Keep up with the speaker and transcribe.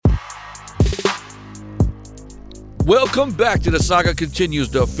Welcome back to The Saga Continues,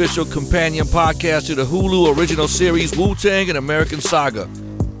 the official companion podcast to the Hulu original series Wu-Tang and American Saga.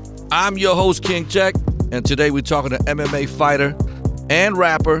 I'm your host, King Tech, and today we're talking to MMA fighter and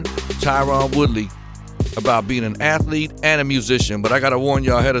rapper Tyron Woodley about being an athlete and a musician. But I gotta warn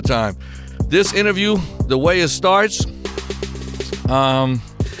you ahead of time. This interview, the way it starts, a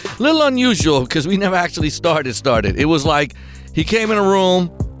little unusual because we never actually started. It was like he came in a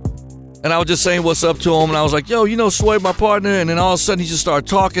room and I was just saying what's up to him, and I was like, yo, you know Sway, my partner, and then all of a sudden he just started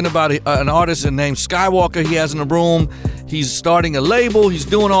talking about an artist named Skywalker he has in the room. He's starting a label, he's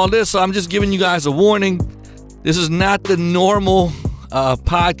doing all this, so I'm just giving you guys a warning. This is not the normal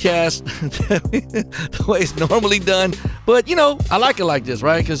podcast, the way it's normally done, but you know, I like it like this,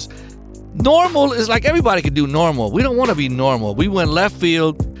 right? Because normal is like everybody can do normal. We don't want to be normal. We went left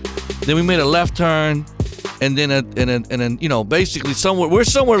field, then we made a left turn, and then you know, basically we're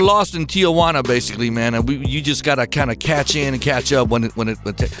somewhere lost in Tijuana, basically, man. And you just gotta kind of catch in and catch up when it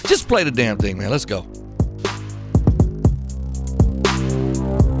just play the damn thing, man. Let's go.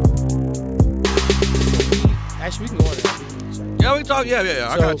 Actually, we can go on that. Yeah, we can talk. Yeah.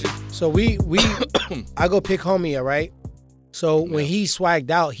 I got you. So we I go pick homie up, right? So when he swagged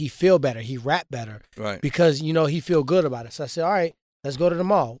out, he feel better. He rap better, right? Because you know he feel good about it. So I said, all right, let's go to the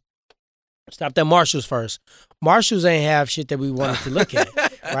mall. Stopped at Marshall's first. Marshall's ain't have shit that we wanted to look at,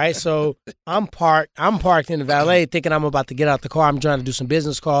 right? So I'm parked in the valet thinking I'm about to get out the car. I'm trying to do some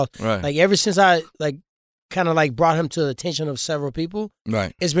business calls. Right. Like ever since I kind of brought him to the attention of several people,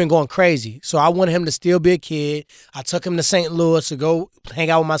 right, it's been going crazy. So I wanted him to still be a kid. I took him to St. Louis to go hang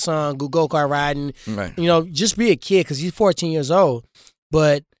out with my son, go-kart riding. Right. You know, just be a kid because he's 14 years old.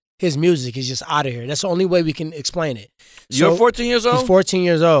 But his music is just out of here. That's the only way we can explain it. You're 14 years old? He's 14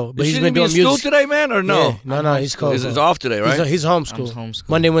 years old, but he's been doing music. School today, man, or no? Yeah. No, he's cold. He's off today, right? He's homeschooled.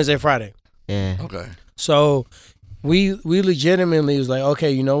 Monday, Wednesday, Friday. Yeah. Okay. So we legitimately was like, okay,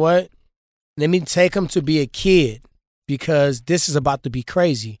 you know what? Let me take him to be a kid because this is about to be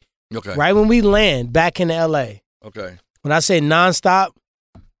crazy. Okay. Right when we land back in L.A. Okay. When I say nonstop,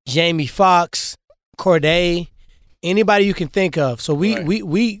 Jamie Foxx, Corday, anybody you can think of. So we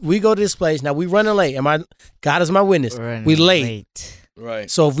go to this place. Now we running late. God is my witness. We late. Right.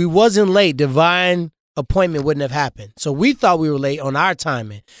 So if we wasn't late, divine appointment wouldn't have happened. So we thought we were late on our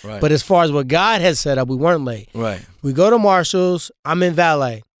timing. Right. But as far as what God had set up, we weren't late. Right. We go to Marshall's. I'm in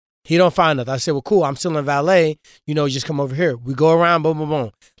valet. He don't find us. I said, well, cool. I'm still in valet. You know, just come over here. We go around, boom, boom,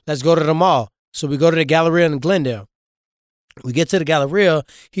 boom. Let's go to the mall. So we go to the Galleria in Glendale. We get to the Galleria.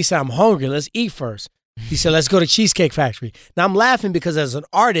 He said, I'm hungry. Let's eat first. He said, let's go to Cheesecake Factory. Now, I'm laughing because as an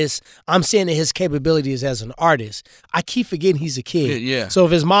artist, I'm seeing that his capabilities as an artist. I keep forgetting he's a kid. Yeah. So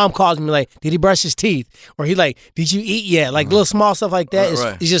if his mom calls me like, did he brush his teeth? Or he like, did you eat yet? Like little small stuff like that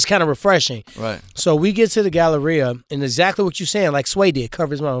is just kind of refreshing. Right. So we get to the Galleria, and exactly what you're saying, like Sway did,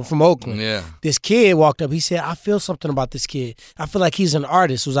 cover his mom from Oakland. Yeah. This kid walked up. He said, I feel something about this kid. I feel like he's an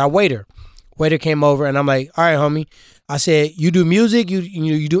artist. It was our waiter. Waiter came over, and I'm like, all right, homie. I said, you do music?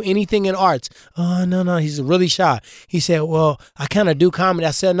 You do anything in arts? Oh, no. He's really shy. He said, well, I kind of do comedy.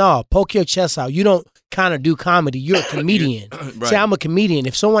 I said, no, poke your chest out. You don't kind of do comedy. You're a comedian. Right. Say, I'm a comedian.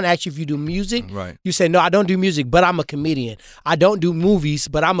 If someone asks you if you do music, right, you say, no, I don't do music, but I'm a comedian. I don't do movies,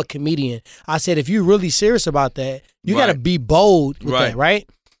 but I'm a comedian. I said, if you're really serious about that, you got to be bold with that, right?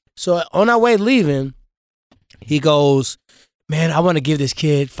 So on our way leaving, he goes, man, I want to give this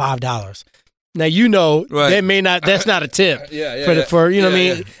kid $5. Now, you know, that's not a tip. For you know what I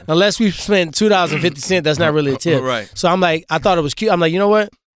mean? Yeah. Unless we spent $2.50, that's not really a tip. Right. So I'm like, I thought it was cute. I'm like, you know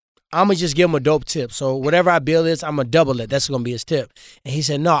what? I'm going to just give him a dope tip. So whatever our bill is, I'm going to double it. That's going to be his tip. And he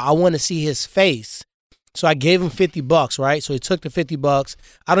said, no, I want to see his face. So I gave him $50, right? So he took the $50.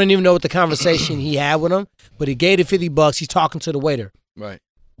 I don't even know what the conversation he had with him, but he gave the $50. He's talking to the waiter. Right.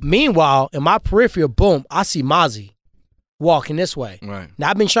 Meanwhile, in my peripheral, boom, I see Mozzie walking this way. Right. Now,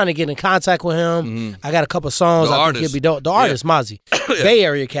 I've been trying to get in contact with him. Mm-hmm. I got a couple songs. The I artist. think he'll be dope. The artist, Mozzie. Bay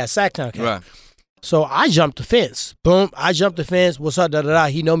Area cat, Sacktown cat. Right. So I jumped the fence. Boom. I jumped the fence. What's up, da-da-da.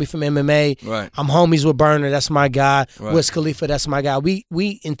 He know me from MMA. Right. I'm homies with Burner. That's my guy. Right. Wiz Khalifa. That's my guy.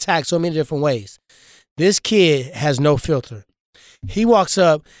 We intact so many different ways. This kid has no filter. He walks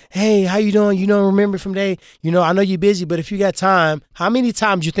up, hey, how you doing? You know, remember from day? You know, I know you're busy, but if you got time, how many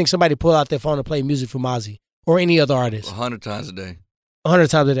times you think somebody pull out their phone and play music for Mozzie or any other artist? 100 times a day. 100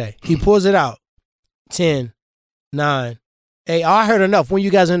 times a day. He pulls it out. 10, 9. Hey, I heard enough. When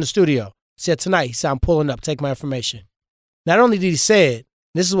you guys in the studio? Said tonight. He said, I'm pulling up. Take my information. Not only did he say it,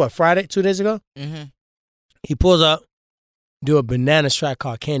 this is what, Friday, 2 days ago? Mm-hmm. He pulls up, do a Bananas track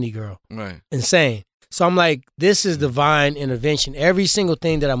called Candy Girl. Right. Insane. So I'm like, this is divine intervention. Every single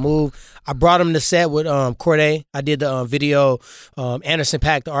thing that I move, I brought him to set with Corday. I did the video, Anderson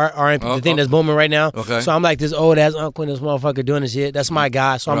 .Paak, the R&B, the thing that's booming right now. Okay. So I'm like, this old ass uncle and this motherfucker doing this shit. That's my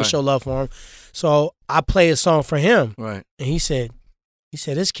guy. So I'm gonna show love for him. So I play a song for him. Right. And he said,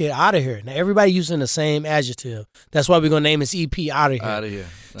 this kid out of here. Now everybody using the same adjective. That's why we're gonna name this EP Out of Here. Out of here.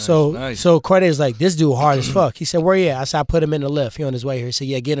 Nice, so nice. so Corday's like, this dude hard as fuck. He said, where you at? I said, I put him in the lift. He on his way here. He said,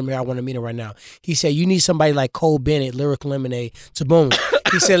 yeah, get him here. I want to meet him right now. He said, you need somebody like Cole Bennett, Lyric Lemonade, to boom.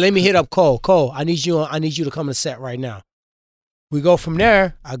 He said, let me hit up Cole. Cole, I need you to come to set right now. We go from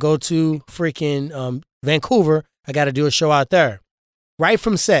there. I go to freaking Vancouver. I got to do a show out there. Right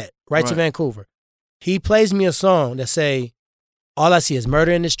from set, right to Vancouver. He plays me a song that say, all I see is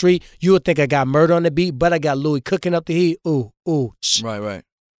murder in the street. You would think I got murder on the beat, but I got Louis cooking up the heat. Ooh, ooh. Shh. Right.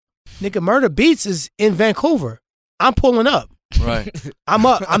 Nigga, Murder Beats is in Vancouver. I'm pulling up. Right. I'm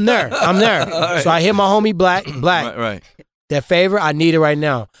up. I'm there. Right. So I hit my homie Black. Right. That favor, I need it right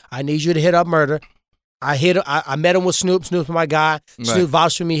now. I need you to hit up Murder. I met him with Snoop. Snoop's my guy. Snoop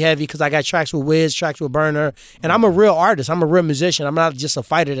vouched for me heavy because I got tracks with Wiz, tracks with Burner. And I'm a real artist. I'm a real musician. I'm not just a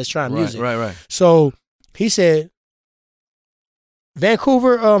fighter that's trying music. Right. So he said,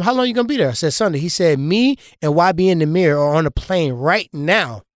 Vancouver, how long you gonna be there? I said Sunday. He said, me and YB in the Mirror are on a plane right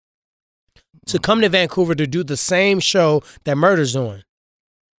now to come to Vancouver to do the same show that Murder's doing.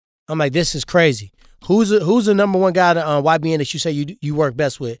 I'm like, this is crazy. Who's the number one guy to YBN that you say you work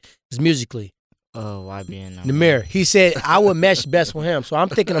best with is musically? YBN. The Mirror. He said I would mesh best with him. So I'm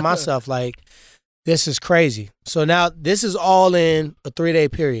thinking to myself, like, this is crazy. So now this is all in a 3-day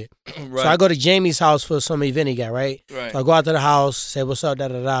period. Right. So I go to Jamie's house for some event he got, right? So I go out to the house, say, what's up,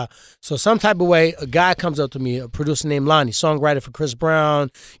 da-da-da. So some type of way, a guy comes up to me, a producer named Lonnie, songwriter for Chris Brown,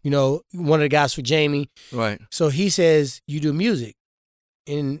 one of the guys for Jamie. Right. So he says, you do music.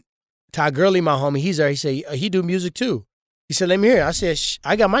 And Ty Gurley, my homie, he's there. He said, he do music too. He said, let me hear it. I said,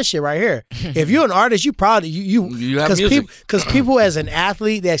 I got my shit right here. If you're an artist, you probably, you have music. Because people as an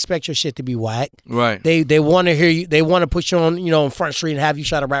athlete, they expect your shit to be whack. Right. They want to hear you. They want to put you on, on Front Street and have you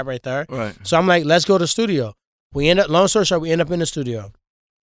try to rap right there. Right. So I'm like, let's go to the studio. Long story short, we end up in the studio.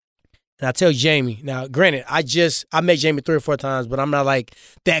 And I tell Jamie, now granted, I met Jamie 3 or 4 times, but I'm not like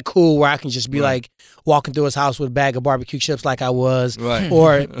that cool where I can just be like walking through his house with a bag of barbecue chips like I was,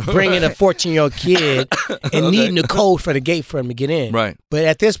 or bringing a 14-year-old kid and needing the code for the gate for him to get in. Right. But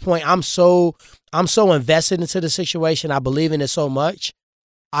at this point, I'm so invested into the situation. I believe in it so much.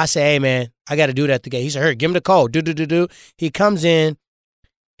 I say, hey man, I got to do that at the gate. He said, here, give him the code. Do. He comes in,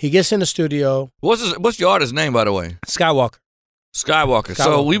 he gets in the studio. What's your artist's name, by the way? Skywalker.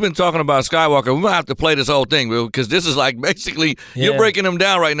 So we've been talking about Skywalker. We're going to have to play this whole thing, because this is like basically, you're breaking him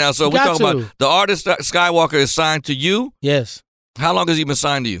down right now. So we're talking about the artist Skywalker is signed to you? Yes. How long has he been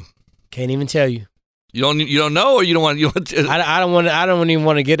signed to you? Can't even tell you. You don't know, or you don't want to? I don't even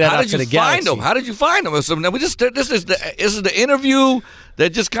want to get that out to the galaxy. How did you find him? So this is the interview that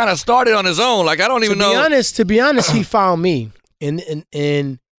just kind of started on his own. Like, I don't even know. To be honest, he found me.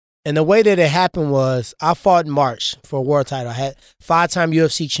 And the way that it happened was I fought in March for a world title. I had 5-time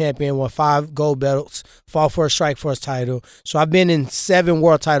UFC champion, won 5 gold belts, fought for a Strikeforce title. So I've been in 7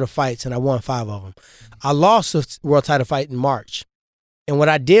 world title fights, and I won 5 of them. I lost a world title fight in March. And what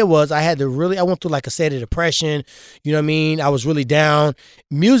I did was I went through like a state of depression. You know what I mean? I was really down.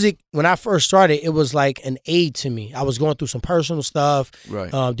 Music, when I first started, it was like an aid to me. I was going through some personal stuff,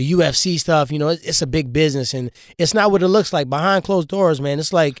 right. The UFC stuff. It's a big business, and it's not what it looks like. Behind closed doors, man,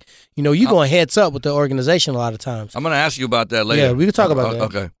 it's like, you going heads up with the organization a lot of times. I'm going to ask you about that later. Yeah, we can talk about that.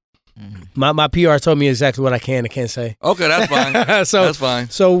 Okay. My PR told me exactly what I can and can't say. Okay, that's fine. That's fine.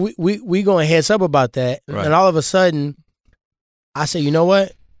 So we going heads up about that. Right. And all of a sudden, I said, you know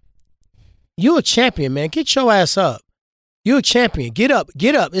what? You a champion, man. Get your ass up. You a champion. Get up.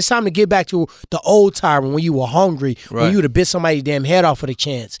 It's time to get back to the old Tyron when you were hungry, when you would have bit somebody's damn head off with a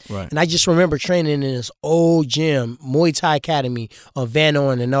chance. Right. And I just remember training in this old gym, Muay Thai Academy on Van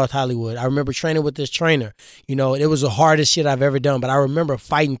Oren in North Hollywood. I remember training with this trainer. It was the hardest shit I've ever done, but I remember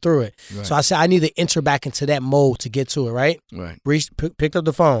fighting through it. Right. So I said, I need to enter back into that mode to get to it, right? Right. Picked up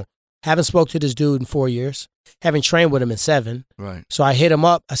the phone. Haven't spoke to this dude in 4 years. Haven't trained with him in 7. Right. So I hit him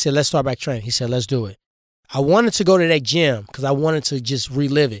up. I said, let's start back training. He said, let's do it. I wanted to go to that gym because I wanted to just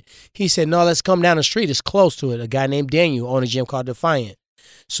relive it. He said, no, let's come down the street. It's close to it. A guy named Daniel owned a gym called Defiant.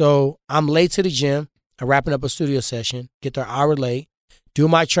 So I'm late to the gym. I'm wrapping up a studio session. Get there an hour late. Do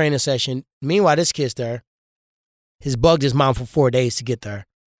my training session. Meanwhile, this kid's there. His bugged his mom for 4 days to get there.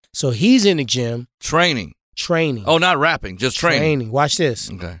 So he's in the gym. Training. Oh, not rapping. Just training. Watch this.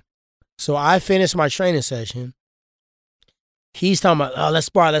 Okay. So I finished my training session. He's talking about, oh, let's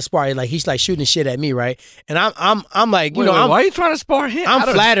spar. He's like shooting shit at me, right? And I'm like, wait, why are you trying to spar him?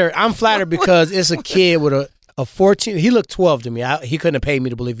 I'm flattered because it's a kid with a 14. He looked 12 to me. He couldn't have paid me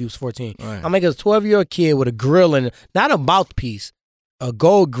to believe he was 14. Right. I'm like, a 12-year-old kid with a grill and not a mouthpiece, a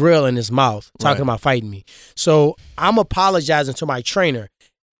gold grill in his mouth, talking about fighting me. So I'm apologizing to my trainer.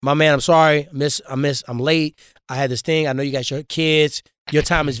 My man, I'm sorry. I'm late. I had this thing. I know you got your kids. Your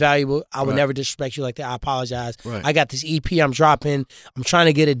time is valuable. I would never disrespect you like that. I apologize. Right. I got this EP I'm dropping. I'm trying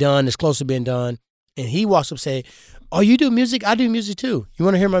to get it done. It's close to being done. And he walks up and say, oh, you do music? I do music too. You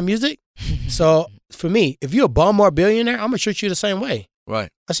want to hear my music? So for me, if you're a bum or a billionaire, I'm going to treat you the same way. Right.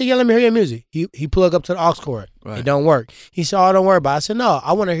 I said, yeah, let me hear your music. He plug up to the aux cord. Right. It don't work. He said, oh, don't worry about it. I said, no,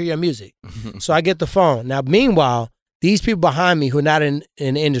 I want to hear your music. So I get the phone. Now, meanwhile, these people behind me who are not in the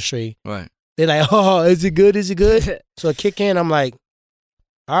industry, they're like, oh, is it good? Is it good? So I kick in. I'm like,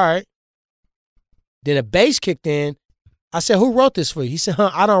 all right. Then a bass kicked in. I said, who wrote this for you? He said,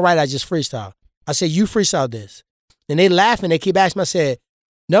 I don't write, I just freestyle. I said, you freestyle this. And they laughing. They keep asking me. I said,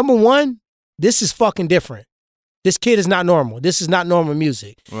 number one, this is fucking different. This kid is not normal. This is not normal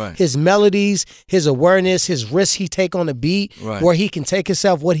music. Right. His melodies, his awareness, his risks he take on the beat, where he can take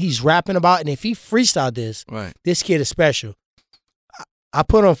himself, what he's rapping about. And if he freestyled this, this kid is special. I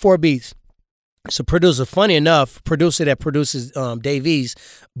put on 4 beats. So producer, funny enough, producer that produces Dave East,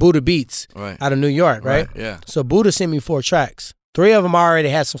 Buddha Beats out of New York, right? Yeah. So Buddha sent me 4 tracks. 3 of them I already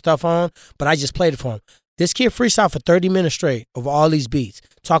had some stuff on, but I just played it for him. This kid freestyled for 30 minutes straight of all these beats.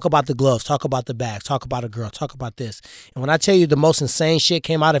 Talk about the gloves, talk about the bags, talk about a girl, talk about this. And when I tell you the most insane shit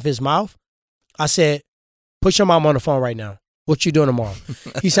came out of his mouth, I said, put your mom on the phone right now. What you doing tomorrow?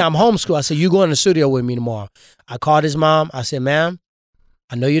 He said, I'm homeschooled. I said, you go in the studio with me tomorrow. I called his mom. I said, ma'am,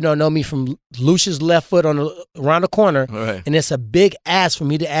 I know you don't know me from Lucia's left foot around the corner, and it's a big ask for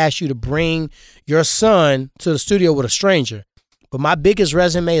me to ask you to bring your son to the studio with a stranger. But my biggest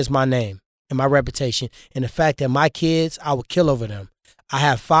resume is my name and my reputation and the fact that my kids, I would kill over them. I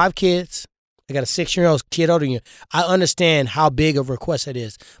have 5 kids. I got a 6-year-old kid older than you. I understand how big of a request it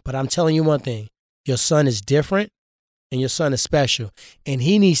is, but I'm telling you one thing. Your son is different and your son is special, and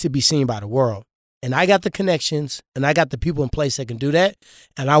he needs to be seen by the world. And I got the connections, and I got the people in place that can do that,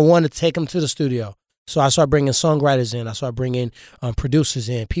 and I want to take them to the studio. So I start bringing songwriters in. I start bringing producers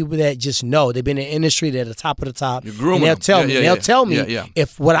in, people that just know. They've been in the industry. They're at the top of the top. You're grooming and they'll tell me. They'll tell me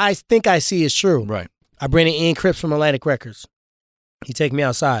if what I think I see is true. Right. I bring in Ian Cripps from Atlantic Records. He take me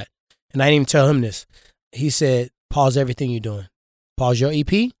outside, and I didn't even tell him this. He said, pause everything you're doing. Pause your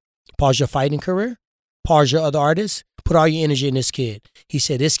EP. Pause your fighting career. Pause your other artists. Put all your energy in this kid. He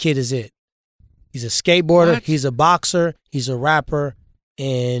said, this kid is it. He's a skateboarder. What? He's a boxer. He's a rapper.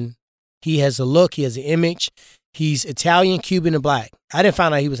 And he has a look. He has an image. He's Italian, Cuban, and black. I didn't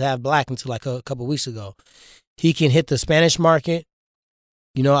find out he was half black until like a couple of weeks ago. He can hit the Spanish market.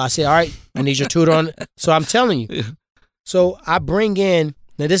 You know, I said, all right, I need your tutor on. So I'm telling you. Yeah. So I bring in.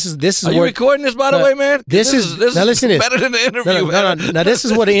 Now this is. Are you recording this, by the way, man? This is now listen to this. Better than the interview. No. Now this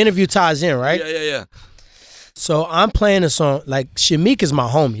is where the interview ties in, right? Yeah. So I'm playing a song, like Shamik is my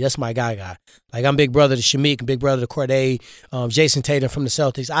homie. That's my guy. Like I'm big brother to Shamik, big brother to Corday, Jason Tatum from the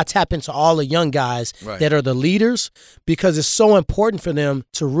Celtics. I tap into all the young guys that are the leaders because it's so important for them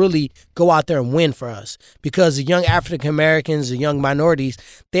to really go out there and win for us. Because the young African Americans, the young minorities,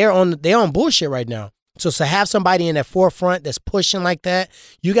 they're on bullshit right now. So to have somebody in that forefront that's pushing like that,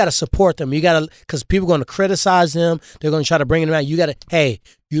 you got to support them. You got to, because people are going to criticize them. They're going to try to bring them out. You got to, hey,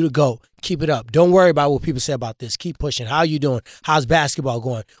 you to go. Keep it up. Don't worry about what people say about this. Keep pushing. How you doing? How's basketball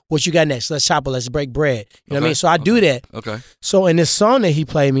going? What you got next? Let's chop it. Let's break bread. You know what I mean? So I do that. Okay. So in this song that he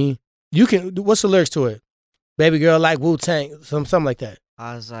played me, you can, what's the lyrics to it? Baby girl like Wu-Tang, something like that.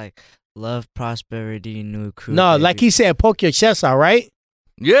 I was like, love, prosperity, new crew. No, baby. like he said, poke your chest out, right?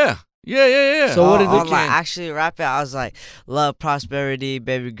 Yeah. So what did it like actually rap it? I was like, love, prosperity,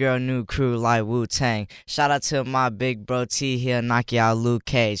 baby girl, new crew like Wu-Tang. Shout out to my big bro T, he'll knock you out Luke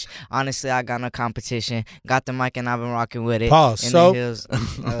Cage. Honestly, I got no competition. Got the mic and I've been rocking with it. Pause. So so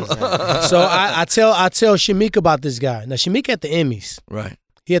I tell Shamik about this guy. Now Shamik at the Emmys. Right.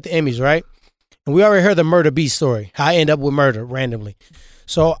 He at the Emmys, right? And we already heard the Murder Beast story. How I end up with murder randomly.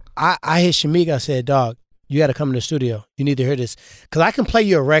 So I hit Shamik, I said, dog, you got to come in the studio. You need to hear this. Because I can play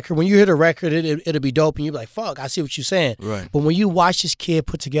you a record. When you hear the record, it'll be dope. And you'll be like, fuck, I see what you're saying. Right. But when you watch this kid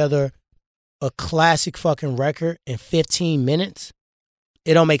put together a classic fucking record in 15 minutes,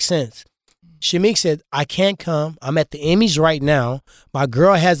 it don't make sense. Shamik said, I can't come. I'm at the Emmys right now. My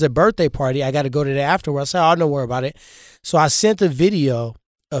girl has a birthday party. I got to go to that afterwards. I said, oh, don't worry about it. So I sent a video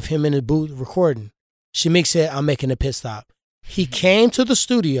of him in the booth recording. Shamik said, I'm making a pit stop. He came to the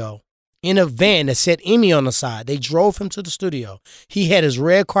studio in a van that said Emmy on the side. They drove him to the studio. He had his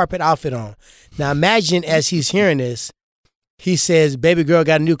red carpet outfit on. Now imagine as he's hearing this, he says, "Baby girl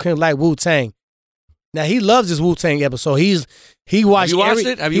got a new cream like Wu-Tang." Now he loves his Wu-Tang episode. He watched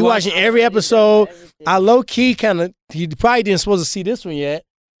watching every episode. I low key he probably didn't supposed to see this one yet.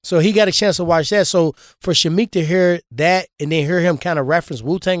 So he got a chance to watch that. So for Shamik to hear that and then hear him kind of reference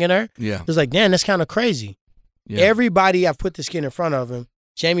Wu-Tang in there, it was like, damn, that's kind of crazy. Yeah. Everybody I've put this kid in front of him,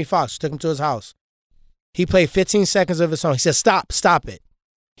 Jamie Foxx took him to his house. He played 15 seconds of his song. He said, stop it.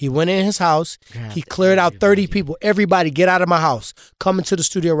 He went in his house. He cleared out 30 people. Everybody get out of my house. Come into the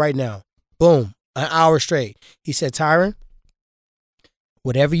studio right now. Boom. An hour straight. He said, Tyron,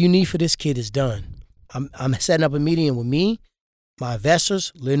 whatever you need for this kid is done. I'm setting up a meeting with me, my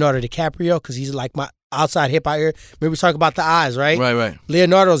investors, Leonardo DiCaprio, because he's like my outside hip hop ear. Remember we talk about the eyes, right? Right.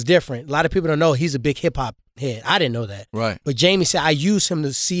 Leonardo's different. A lot of people don't know he's a big hip hop head. I didn't know that. Right. But Jamie said I use him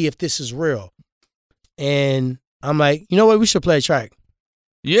to see if this is real. And I'm like, you know what? We should play a track.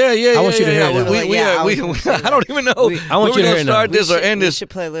 Yeah. I want you to hear that. I don't even know. I want you to hear start this or end this. We should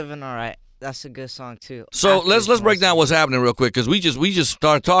play "Living Alright." That's a good song too. So let's break down what's happening real quick because we just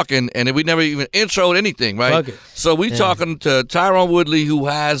started talking and we never even introed anything, right? So we talking to Tyron Woodley, who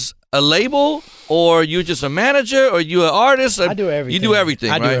has a label, or you're just a manager, or you an artist? I do everything. You do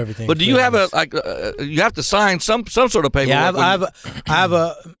everything, right? I do everything. But do you have you have to sign some sort of paperwork? Yeah, I have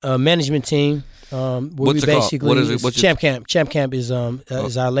a management team. What's it called? What is it? Champ Camp. Champ Camp is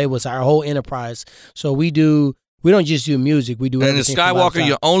our label. It's our whole enterprise. So we don't just do music. We do everything. And is Skywalker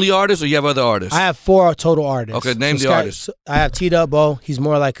your only artist, or you have other artists? I have 4 total artists. Okay, name the artists. I have T-Dubbo. He's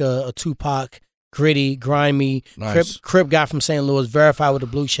more like a Tupac, gritty, grimy, nice. Crip guy from St. Louis, verified with a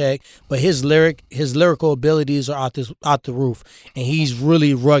blue check. But his lyrical abilities are out the roof, and he's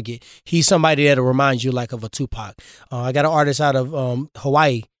really rugged. He's somebody that'll remind you like of a Tupac. I got an artist out of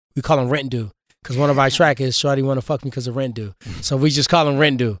Hawaii. We call him Rent Due. Because one of our track is Shorty Wanna Fuck Me Because of Rent Due. So we just call him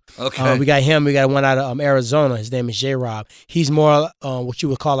Rent Due. Okay. We got him. We got one out of Arizona. His name is J-Rob. He's more what you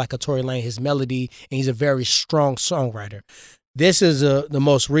would call like a Tory Lane, his melody, and he's a very strong songwriter. This is the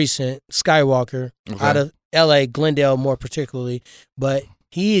most recent Skywalker out of L.A., Glendale more particularly. But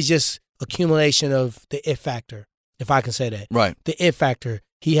he is just accumulation of the it factor, if I can say that. Right. The it factor.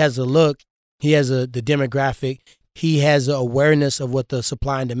 He has a look. He has the demographic. He has an awareness of what the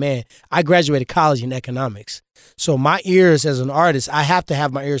supply and demand. I graduated college in economics. So my ears as an artist, I have to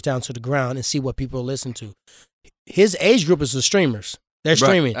have my ears down to the ground and see what people listen to. His age group is the streamers. They're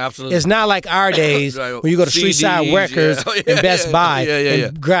streaming. Right, absolutely. It's not like our days when you go to Street Side Records and Best Buy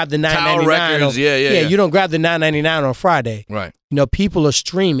and grab the $9.99. You don't grab the $9.99 on Friday. Right. You know, people are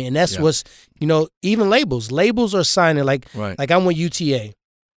streaming, and that's what's, you know, even labels. Labels are signing like I'm with UTA.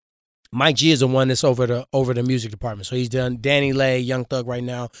 Mike G is the one that's over the music department. So he's done Danny Lay, Young Thug right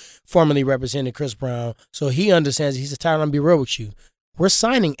now, formerly represented Chris Brown. So he understands. He said, Tyron, I'm going to be real with you. We're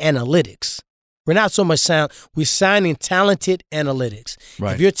signing analytics. We're not so much sound. We're signing talented analytics.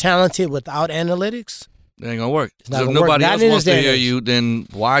 Right. If you're talented without analytips, it ain't gonna work. It's not so if gonna nobody work. else wants to hear you, then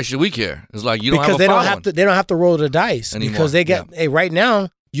why should we care? It's like you don't have a following. They don't have to roll the dice anymore. Because they got right now.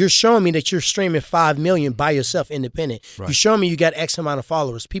 You're showing me that you're streaming 5 million by yourself, independent. Right. You're showing me you got X amount of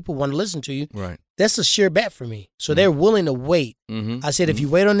followers. People want to listen to you. Right. That's a sheer bet for me. So they're willing to wait. Mm-hmm. I said, if you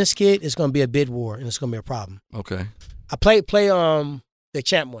wait on this kid, it's going to be a bid war and it's going to be a problem. Okay. I play the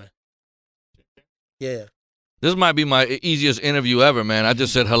champ one. Yeah. This might be my easiest interview ever, man. I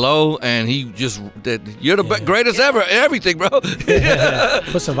just said hello, and he just you're the greatest ever. Everything, bro.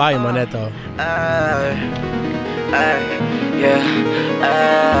 Put some volume on that though.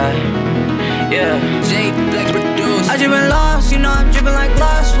 Jake Black produce. I just been lost, you know I'm dripping like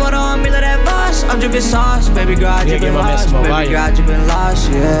gloss. Water on me, let that boss. I'm dripping sauce, baby girl. I just been lost, baby girl. I just been lost,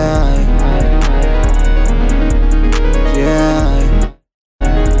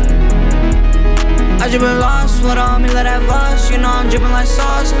 I just been lost, water on me, let that boss. You know I'm dripping like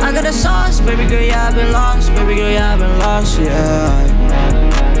sauce. I got the sauce, baby girl. Yeah, I been lost, baby girl. Yeah, I been lost,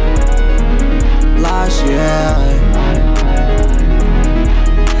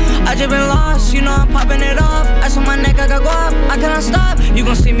 I just been lost, you know I'm popping it off. Ice on my neck, I got guap, I cannot stop. You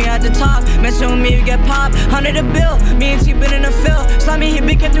gon' see me at the top, messing with me, you get popped. 100 a bill, me and T been in the field. Slimy hit,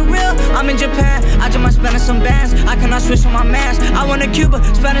 big kept it real. I'm in Japan, I just might spend some bands. I cannot switch on my mans. I went to Cuba,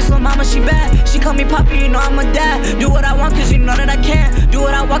 Spanish little mama, she bad. She call me Poppy, you know I'm a dad. Do what I want, cause you know that I can. Do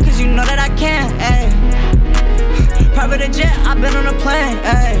what I want, cause you know that I can, ayy. Private jet, I been on a plane,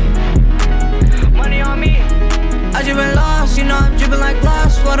 ayy. Money on me. I just been lost, you know I'm dripping like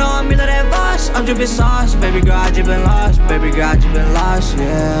gloss. Water on me, let that boss. I'm dripping sauce, baby girl, I just been lost. Baby girl, I just been lost,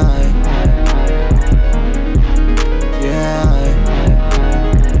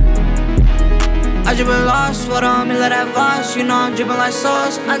 I just been lost, water on me, let that floss. You know I'm dripping like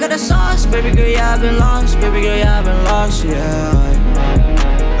sauce. I got the sauce, baby girl, yeah, I've been lost. Baby girl, yeah, I've been lost, yeah.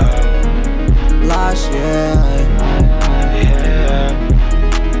 Lost, yeah.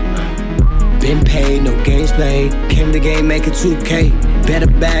 Been paid, no games played. Came to the game making 2K. Bet a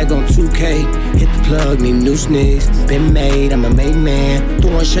bag on 2K. Hit the plug, need new sneaks. Been made, I'm a made man.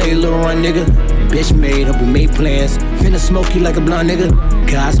 Throwing shade, little run nigga. Bitch made, hope we made plans. Finna smoke you like a blonde nigga.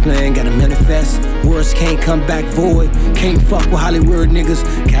 God's plan, gotta manifest. Words can't come back void. Can't fuck with Hollywood niggas.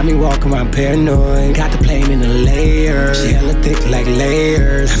 Got me walking around paranoid. Got the plane in a layer. She hella thick like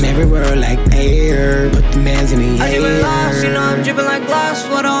layers. I'm everywhere like air. Put the mans in the air. I just been lost, you know I'm dripping like gloss.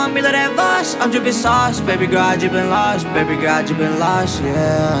 Water on me, let that floss. I'm dripping sauce, baby girl, I just been lost. Baby girl, I just been lost,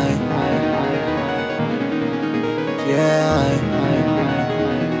 yeah. Yeah.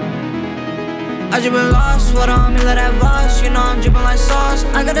 I just been lost, water on me, let that floss. You know I'm dripping like sauce.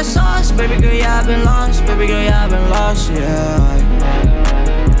 I got the sauce, baby girl, yeah, I've been lost. Baby girl, yeah, I've been lost, yeah.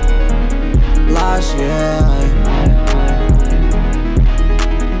 Lost, yeah.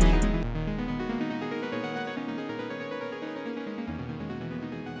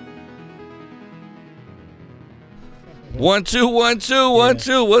 One, two. What's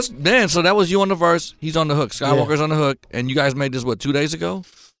man? So that was you on the verse. He's on the hook. Skywalker's on the hook, and you guys made this 2 days ago?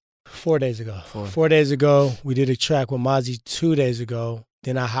 4 days ago. 4 days ago, we did a track with Mozzie 2 days ago.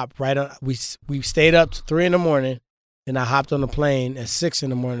 Then I hopped right on. We stayed up to 3 a.m. Then I hopped on the plane at 6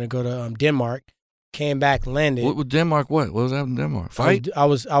 a.m. to go to Denmark. Came back, landed. What Denmark? What was that in Denmark? Fight? I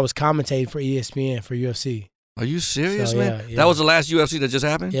was commentating for ESPN for UFC. Are you serious, So, man? yeah. That was the last UFC that just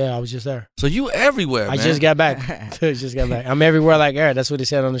happened? Yeah, I was just there. So you everywhere, man. I just got back. I'm everywhere like air. That's what they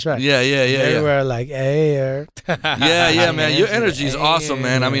said on the track. Yeah. Everywhere like air. Yeah, man. Your energy is awesome,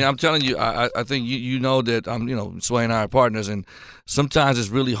 man. I mean, I'm telling you, I think you know that Sway and I are partners, and sometimes it's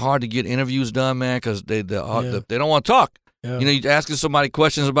really hard to get interviews done, man, because they don't want to talk. Yeah. You're asking somebody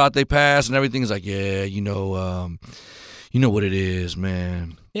questions about their past and everything's like, yeah, you know what it is,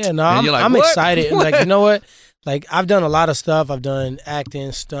 man. Yeah, no, And you're like, I'm what? excited. Like, you know what? Like, I've done a lot of stuff. I've done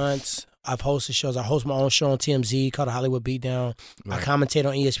acting, stunts. I've hosted shows. I host my own show on TMZ called The Hollywood Beatdown. Right. I commentate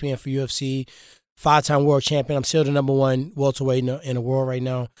on ESPN for UFC. 5-time world champion. I'm still the #1 welterweight in the world right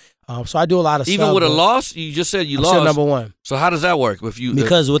now. So I do a lot of stuff. Even with a loss, you just said I'm lost. still #1. So how does that work? If you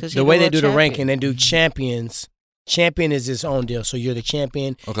Because with 'Cause the you're way the they do world the champion. ranking, they do champions. Champion is its own deal. So you're the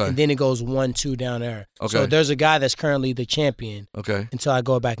champion, Okay. and then it goes 1, 2 down there. Okay. So there's a guy that's currently the champion Okay. until I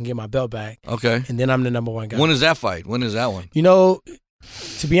go back and get my belt back, Okay. and then I'm the #1 guy. When is that fight? When is that one? You know,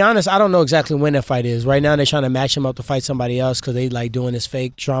 to be honest, I don't know exactly when that fight is. Right now, they're trying to match him up to fight somebody else because they like doing this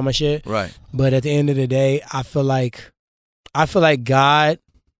fake drama shit. Right. But at the end of the day, I feel like God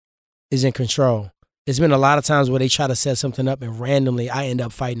is in control. There's been a lot of times where they try to set something up and randomly I end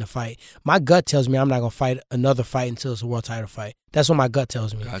up fighting a fight. My gut tells me I'm not going to fight another fight until it's a world title fight. That's what my gut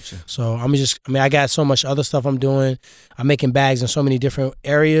tells me. Gotcha. So I got so much other stuff I'm doing. I'm making bags in so many different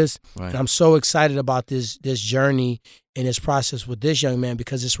areas. Right. And I'm so excited about this journey and this process with this young man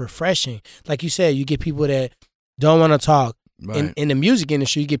because it's refreshing. Like you said, you get people that don't want to talk. Right. In the music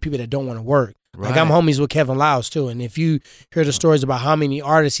industry, you get people that don't want to work. Like Right. I'm homies with Kevin Lyles too, and if you hear the stories about how many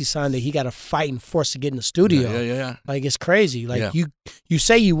artists he signed that he got to fight and force to get in the studio, Yeah. like it's crazy. Like Yeah. you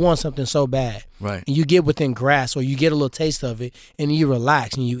say you want something so bad, Right. and you get within grasp or you get a little taste of it, and you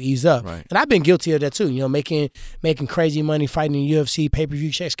relax and you ease up. Right. And I've been guilty of that too. You know, making crazy money fighting in UFC,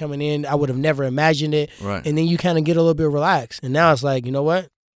 pay-per-view checks coming in. I would have never imagined it. Right. And then you kind of get a little bit relaxed, and now it's like, you know what?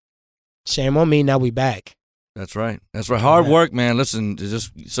 Shame on me. Now we back. That's right. Hard work, man. Listen,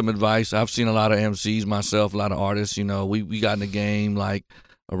 just some advice. I've seen a lot of MCs myself, a lot of artists. You know, we got in the game like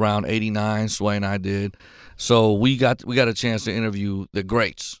around '89. Sway and I did. So we got a chance to interview the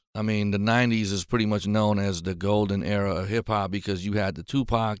greats. I mean, the '90s is pretty much known as the golden era of hip hop because you had the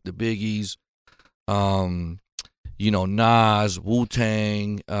Tupac, the Biggies, Nas,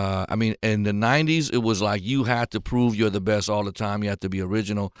 Wu-Tang. I mean, in the '90s, it was like you had to prove you're the best all the time. You had to be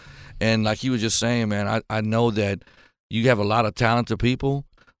original. And like you were just saying, man, I know that you have a lot of talented people,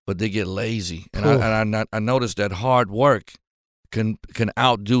 but they get lazy. And I noticed that hard work can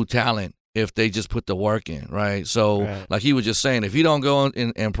outdo talent if they just put the work in, right? So like he was just saying, if he don't go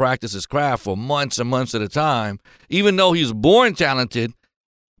and practice his craft for months and months at a time, even though he's born talented,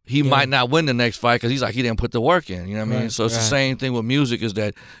 he might not win the next fight because he's like, he didn't put the work in. You know what I mean? So it's the same thing with music is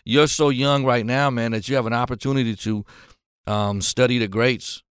that you're so young right now, man, that you have an opportunity to study the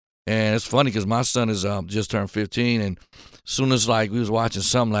greats. And it's funny because my son is just turned 15, and as soon as like we was watching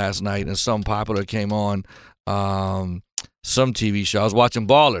some last night and some popular came on, some TV show. I was watching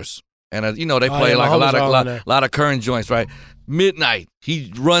Ballers, and they play like a lot of current joints, right? midnight.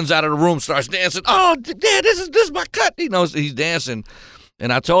 He runs out of the room, starts dancing. Oh, Dad, this is my cut. You know, he's dancing.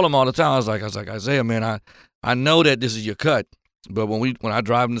 And I told him all the time, I was like, Isaiah, man, I know that this is your cut. But when I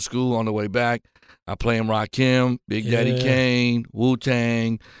drive him to school on the way back, I play him Rakim, Big Daddy Kane,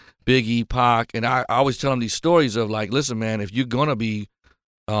 Wu-Tang, Biggie, Pac. And I always tell him these stories of like, listen, man, if you're going to be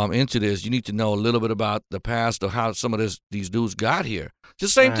into this, you need to know a little bit about the past of how some of these dudes got here.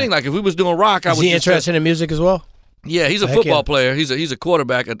 Just same thing. Like if we was doing rock, I would. Is he interested in music as well? Yeah, he's a football player. He's a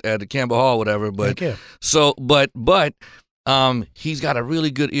quarterback at the Campbell Hall, whatever. But he's got a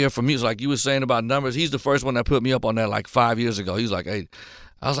really good ear for music. Like you were saying about numbers, he's the first one that put me up on that like 5 years ago. He's like, hey,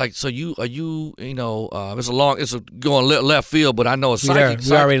 I was like, so it's going left field, but I know a psychic.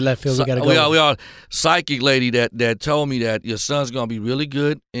 We already left field. We got to go. We are psychic lady that told me that your son's gonna be really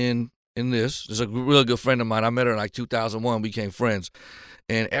good in this. There's a real good friend of mine. I met her in like 2001. We became friends.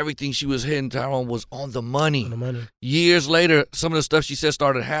 And everything she was hitting, Tyron, was on the money. Years later, some of the stuff she said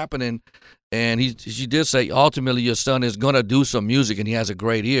started happening, and she did say, ultimately, your son is going to do some music, and he has a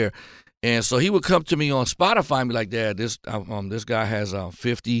great ear. And so he would come to me on Spotify and be like, Dad, this guy has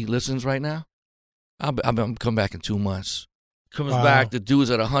 50 listens right now. I'm come back in 2 months. Comes back, the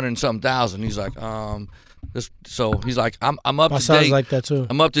dude's at 100-something thousand. He's like, so he's like, I'm up to date. My son's like that too.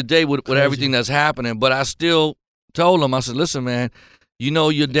 I'm up to date with everything that's happening, but I still told him, I said, listen, man, you know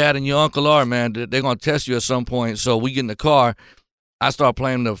your dad and your uncle are, man. They're going to test you at some point. So we get in the car. I start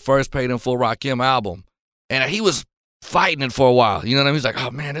playing the first Paid in Full Rakim album. And he was fighting it for a while. You know what I mean? He's like,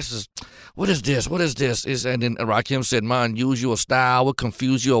 oh, man, what is this? What is this? And then Rakim said, my unusual style would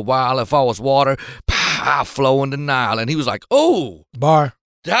confuse you a while. If I was water, I flow in the Nile. And he was like, oh. Bar.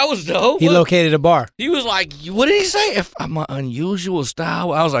 That was dope. He located a bar. He was like, what did he say? If I'm an unusual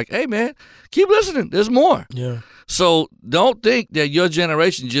style. I was like, hey, man, keep listening. There's more. Yeah. So don't think that your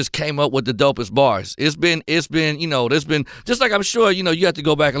generation just came up with the dopest bars. It's been, there's been, just like I'm sure, you have to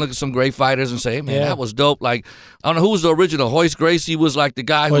go back and look at some great fighters and say, hey, man, that was dope. Like, I don't know who was the original. Hoist Gracie was like the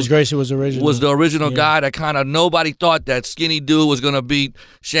guy Gracie was original. Was the original guy that kind of nobody thought that skinny dude was going to beat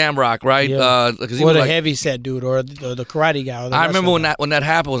Shamrock, right? Yeah. He or was the like, heavy set dude or the karate guy. I remember when that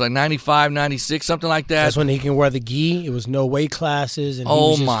happened, it was like 95, 96, something like that. That's when he can wear the gi. It was no weight classes, and he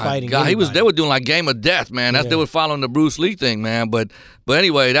was just fighting God. anybody. They were doing like Game of Death, man. They were following the Bruce Lee thing, man. But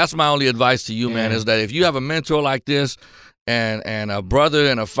anyway, that's my only advice to you, man, is that if you have a mentor like this and a brother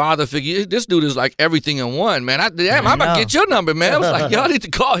and a father figure, this dude is like everything in one, man. I'm gonna get your number, man. I was like, y'all need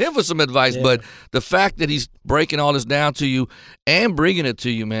to call him for some advice. Yeah. But the fact that he's breaking all this down to you and bringing it to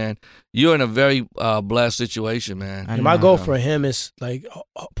you, man, you're in a very blessed situation, man. And my goal for him is like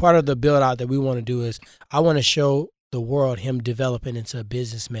part of the build out that we want to do is I want to show the world him developing into a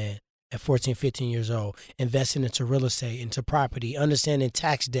businessman at 14, 15 years old, investing into real estate, into property, understanding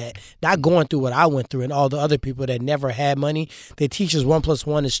tax debt, not going through what I went through and all the other people that never had money. They teach us 1 +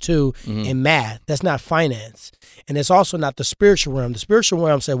 1 is 2 in math. That's not finance. And it's also not the spiritual realm. The spiritual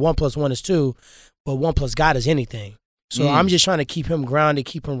realm said 1 + 1 is 2, but 1 + God is anything. So I'm just trying to keep him grounded,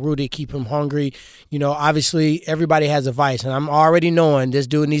 keep him rooted, keep him hungry. Obviously everybody has a vice, and I'm already knowing this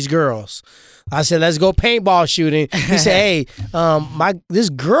dude and these girls. I said, let's go paintball shooting. He said, hey, this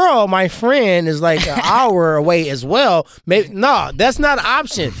girl, my friend, is like an hour away as well. No, that's not an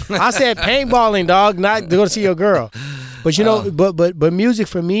option. I said paintballing, dog, not to go see your girl. But but music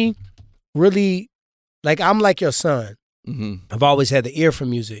for me, really, like I'm like your son. Mm-hmm. I've always had the ear for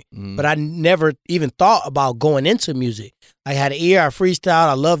music, but I never even thought about going into music. I had an ear, I freestyled,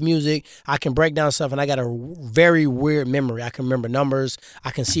 I love music, I can break down stuff, and I got a very weird memory. I can remember numbers,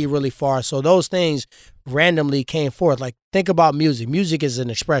 I can see really far. So those things randomly came forth. Like, think about music. Music is an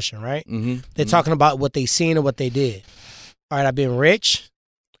expression, right? Mm-hmm. They're talking about what they seen and what they did. All right, I've been rich,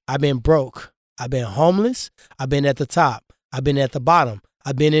 I've been broke, I've been homeless, I've been at the top, I've been at the bottom.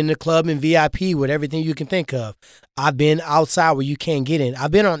 I've been in the club in VIP with everything you can think of. I've been outside where you can't get in.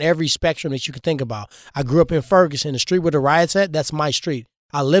 I've been on every spectrum that you can think about. I grew up in Ferguson, the street where the riots at. That's my street.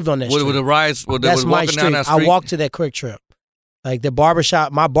 I lived on that street. With the riots, that's my street. Down that street. I walked to that Quick Trip. Like the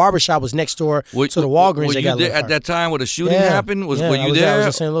barbershop, my barbershop was next door to the Walgreens. At that time where the shooting happened? Were you there? I was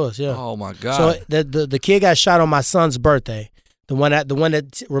in St. Louis. Yeah. Oh my God. So the kid got shot on my son's birthday. The one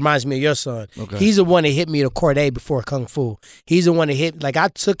that reminds me of your son. Okay. He's the one that hit me to Corday before Kung Fu. He's the one that hit, like I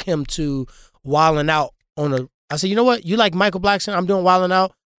took him to Wildin' Out I said, you know what? You like Michael Blackson? I'm doing Wildin'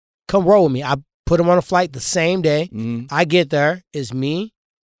 Out. Come roll with me. I put him on a flight the same day. Mm-hmm. I get there. It's me,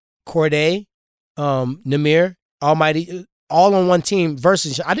 Corday, Namir, Almighty, all on one team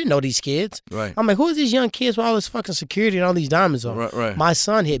versus, I didn't know these kids. Right. I'm like, who are these young kids with all this fucking security and all these diamonds on? Right. My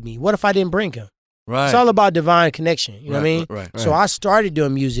son hit me. What if I didn't bring him? Right. It's all about divine connection. You know what I mean? Right. So I started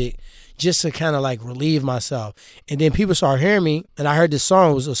doing music just to kind of like relieve myself. And then people started hearing me, and I heard this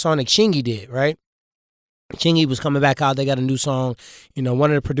song. It was a song that Chingy did, right? Chingy was coming back out. They got a new song. You know,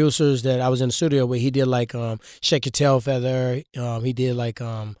 one of the producers that I was in the studio with, he did like Shake Your Tail Feather. He did like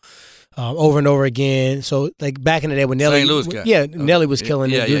Over and Over Again. So like back in the day when Nelly, St. Louis guy. yeah, Nelly was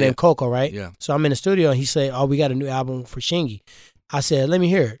killing a dude named Coco, right? Yeah. So I'm in the studio and he said, "Oh, we got a new album for Chingy." I said, "Let me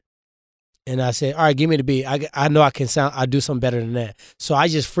hear it." And I said, "All right, give me the beat. I know I do something better than that." So I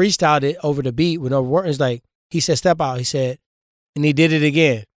just freestyled it over the beat with no words. Like he said, "Step out." He said, and he did it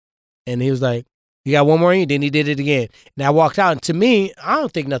again. And he was like, "You got one more in you?" Then he did it again. And I walked out. And to me, I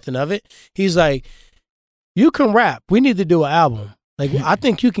don't think nothing of it. He's like, "You can rap. We need to do an album. Like, I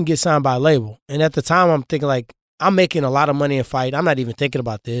think you can get signed by a label." And at the time, I'm thinking like, I'm making a lot of money in fight. I'm not even thinking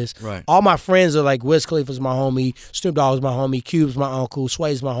about this. Right. All my friends are like, Wiz Khalifa's my homie, Snoop Dogg's my homie, Cube's my uncle,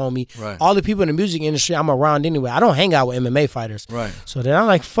 Sway's my homie. Right. All the people in the music industry, I'm around anyway. I don't hang out with MMA fighters. Right. So then I'm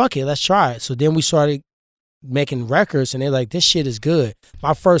like, fuck it, let's try it. So then we started making records, and they're like, this shit is good.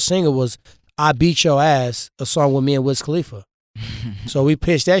 My first single was I Beat Your Ass, a song with me and Wiz Khalifa. So we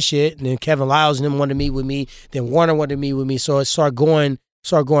pitched that shit, and then Kevin Lyles and them wanted to meet with me. Then Warner wanted to meet with me. So it started going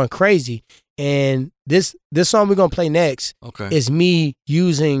crazy. And this song we're gonna play next is me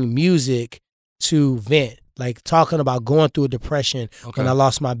using music to vent, like talking about going through a depression when I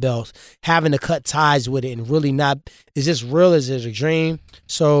lost my belts, having to cut ties with it, and really not, is this real? Is it a dream?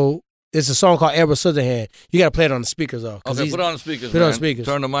 So it's a song called Edward Scissorhands. You gotta play it on the speakers though. Okay, put it on the speakers. Put it on speakers.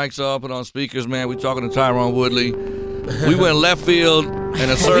 Turn the mics off. Put it on speakers, man. We talking to Tyron Woodley. We went left field in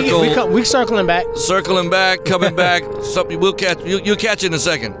a circle. We circling back. Circling back, coming back. Something we'll catch. You'll catch it in a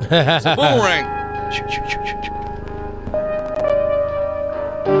second. It's a boomerang.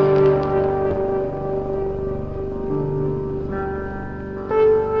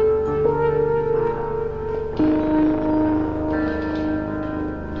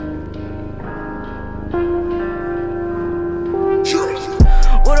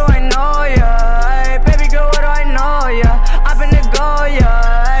 What do I know, yeah? Ay, baby girl, what do I know, yeah? I've been to go,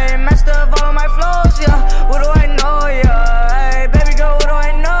 yeah. Ay, master of all of my flows, yeah. What do I know, yeah? Ay, baby girl, what do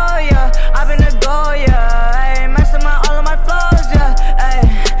I know, yeah? I've been to go, yeah. Ay, master all of my flows, yeah.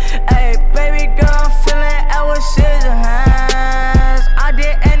 Ay, baby girl, I'm feeling Edward Scissorhands. I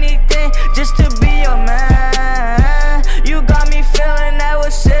did anything just to be your man. You got me feeling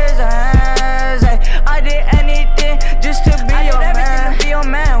Edward Scissorhands. Ay, I did anything just to be your man. Be your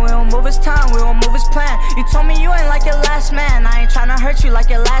man. We don't move his time, we don't move his plan. You told me you ain't like your last man. I ain't tryna hurt you like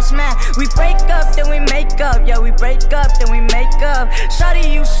your last man. We break up, then we make up. Yeah, we break up, then we make up.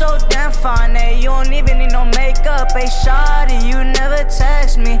 Shawty, you so damn fine, eh? You don't even need no makeup. Hey, shawty, you never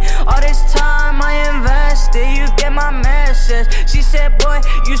text me. All this time I invested, you get my message. She said, boy,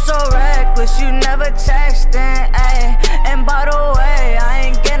 you so reckless, you never texting, ayy. And by the way, I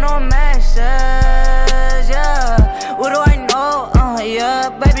ain't get no message, yeah. What do I know? Yeah,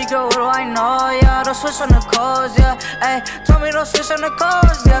 baby girl, what do I know? Yeah, don't switch on the codes, yeah. Ay, told me don't switch on the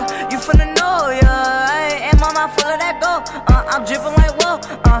codes, yeah. You finna know, yeah. Ay, and my mouth full of that gold. I'm dripping like whoa,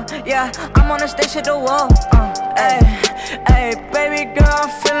 yeah. I'm on the stage at the wall, ay, baby girl, I'm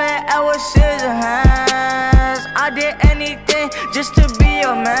feeling Edward Scissorhands. I did anything just to be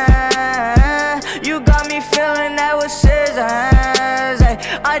your man. You got me feeling Edward Scissorhands. Ay,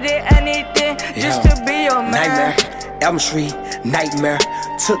 I did anything just to be your man. Nightmare. Elm Street, nightmare,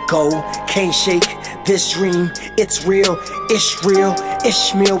 took gold, can't shake this dream, it's real,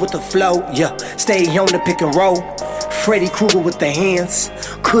 Ishmael with the flow, yeah, stay on the pick and roll, Freddy Krueger with the hands,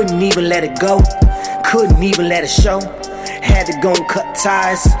 couldn't even let it go, couldn't even let it show, had to go and cut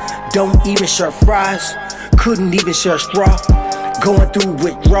ties, don't even share fries, couldn't even share straw, going through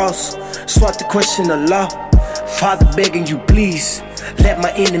withdrawals, start to question the law, Father begging you please, let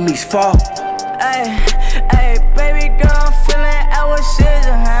my enemies fall. Ay, baby girl, I'm feeling Edward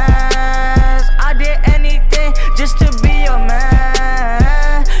Scissorhands. I did anything just to be your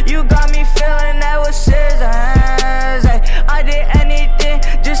man. You got me feeling Edward Scissorhands. Ay, I did anything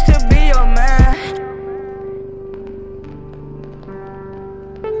just to be your man.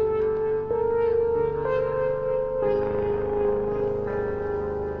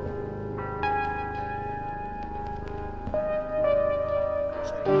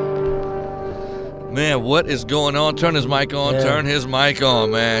 Man, what is going on? Turn his mic on. Yeah. Turn his mic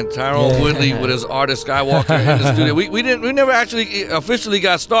on, man. Tyron Woodley with his artist Skywalker in the studio. We never actually officially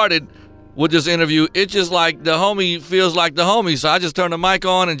got started with this interview. It's just like the homie feels like the homie. So I just turned the mic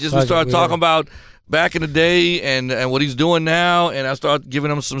on and just we started talking about back in the day and what he's doing now. And I started giving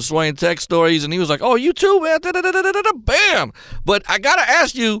him some swaying tech stories. And he was like, oh, you too, man. Bam. But I got to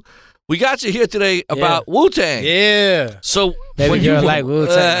ask you, we got you here today about Wu-Tang. Yeah. So Baby when girl you like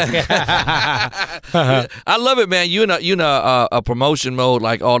Wu-Tang. I love it, man. You in a promotion mode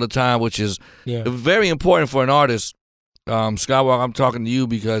like all the time, which is very important for an artist. Skywalker, I'm talking to you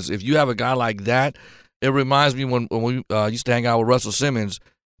because if you have a guy like that, it reminds me when we used to hang out with Russell Simmons.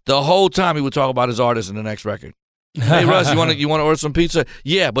 The whole time he would talk about his artist in the next record. Hey Russ, you want to order some pizza?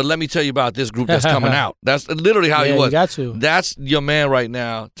 Yeah, but let me tell you about this group that's coming out. That's literally how he was. You got to. That's your man right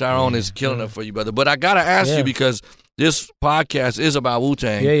now. Tyron is killing it for you, brother. But I gotta ask you because this podcast is about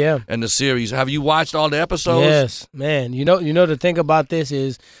Wu-Tang and the series. Have you watched all the episodes? Yes, man. You know the thing about this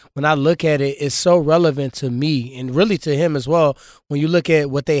is when I look at it, it's so relevant to me and really to him as well. When you look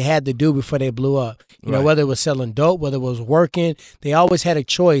at what they had to do before they blew up, you know, whether it was selling dope, whether it was working, they always had a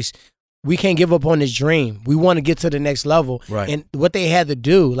choice. We can't give up on this dream. We want to get to the next level. Right. And what they had to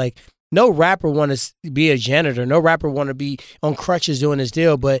do, like, no rapper want to be a janitor. No rapper want to be on crutches doing this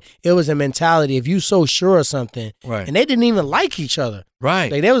deal. But it was a mentality. If you so sure of something, and they didn't even like each other.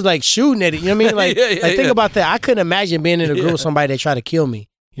 Right. Like, they was like shooting at it. You know what I mean? Like, think about that. I couldn't imagine being in a group with somebody that tried to kill me.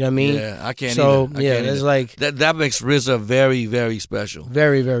 You know what I mean? Yeah, I can't. So I can't it's like that makes RZA very, very special.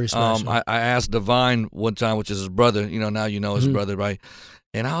 Very, very special. I asked Divine one time, which is his brother. You know, now you know his brother, right?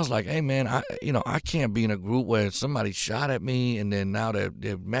 And I was like, hey, man, I can't be in a group where somebody shot at me and then now they're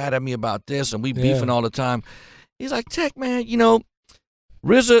mad at me about this and we beefing all the time. He's like, Tech, man, you know,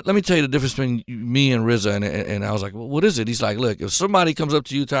 RZA, let me tell you the difference between me and RZA. And I was like, well, what is it? He's like, look, if somebody comes up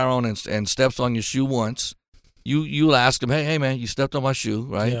to you, Tyron, and steps on your shoe once, you'll ask him, hey, man, you stepped on my shoe,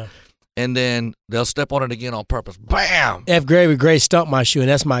 right? Yeah. And then they'll step on it again on purpose. Bam! F. Gray stumped my shoe, and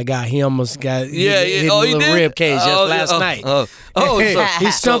that's my guy. He almost got hit a little rib cage just last night.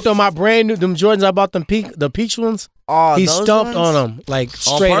 He stumped on my brand new them Jordans I bought, the peach ones. Oh, he those stumped ones? on them like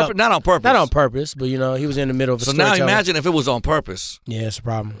straight up. Not on purpose. Not on purpose, but you know he was in the middle of a So now imagine if it was on purpose. Yeah, it's a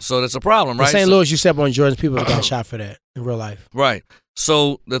problem. So that's a problem, right? In St. Louis, you step on Jordans, people have got shot for that in real life. Right.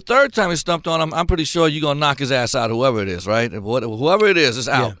 So the third time he stumped on him, I'm pretty sure you're gonna knock his ass out, whoever it is, right? Whoever it is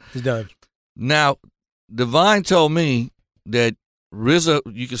out. Yeah, he's done. Now, Divine told me that RZA,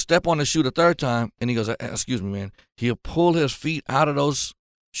 you can step on the shoe the third time, and he goes, excuse me, man. He'll pull his feet out of those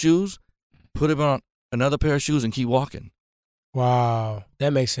shoes, put him on another pair of shoes, and keep walking. Wow,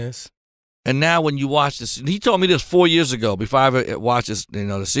 that makes sense. And now when you watch this, he told me this 4 years ago before I ever watched this,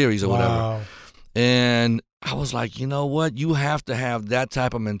 the series or whatever. And I was like, you know what? You have to have that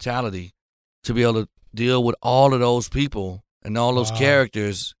type of mentality to be able to deal with all of those people and all those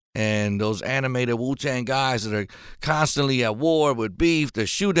characters and those animated Wu-Tang guys that are constantly at war with beef, they're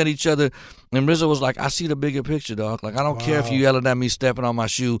shooting at each other. And RZA was like, I see the bigger picture, dog. Like, I don't care if you yelling at me stepping on my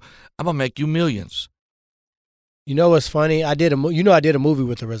shoe. I'm going to make you millions. You know what's funny? I did a movie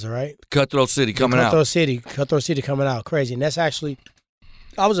with the RZA, right? Cutthroat City coming out. Cutthroat City coming out. Crazy. And that's actually,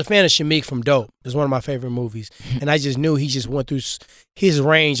 I was a fan of Shameik from Dope. It's one of my favorite movies. And I just knew he just went through, his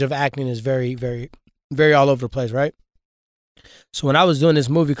range of acting is very, very, very all over the place, right? So when I was doing this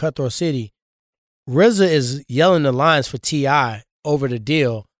movie, Cutthroat City, RZA is yelling the lines for T.I. over the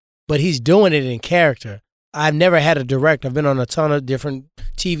deal, but he's doing it in character. I've never had a director. I've been on a ton of different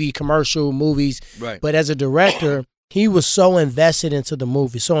TV, commercial, movies. Right. But as a director, he was so invested into the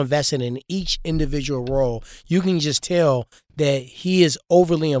movie, so invested in each individual role. You can just tell that he is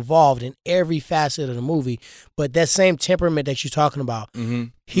overly involved in every facet of the movie. But that same temperament that you're talking about,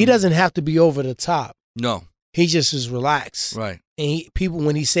 he doesn't have to be over the top. No. He just is relaxed. Right. And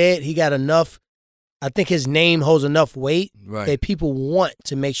when he said he got enough, I think his name holds enough weight that people want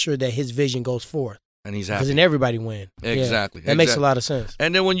to make sure that his vision goes forth. And he's happy. Because then everybody win. Exactly. Yeah. That makes a lot of sense.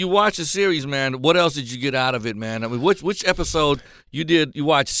 And then when you watch the series, man, what else did you get out of it, man? I mean, which episode you did? You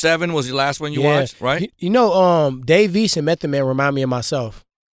watched 7 was the last one you watched, right? You know, Dave East and Method Man remind me of myself.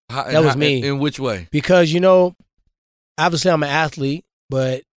 That was me. In which way? Because, you know, obviously I'm an athlete,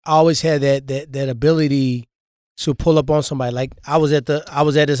 but I always had that ability to pull up on somebody. Like I was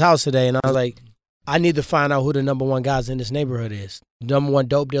at his house today, and I was like, I need to find out who the number one guys in this neighborhood is. Number one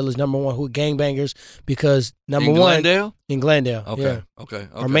dope dealers, number one who gangbangers, because number one in Glendale. Okay, yeah. okay.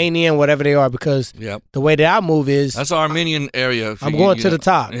 Armenian, whatever they are, because the way that I move is that's Armenian area. I'm going to the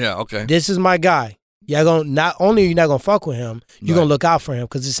top. Yeah, okay. This is my guy. You're gonna not only you're not gonna fuck with him, you're gonna look out for him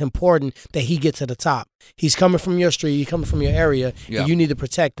because it's important that he get to the top. He's coming from your street, he's coming from your area, and you need to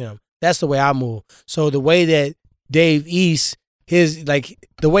protect him. That's the way I move. So the way that Dave East, the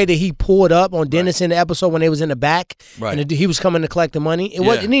way that he pulled up on Dennis in the episode when they was in the back, and he was coming to collect the money, it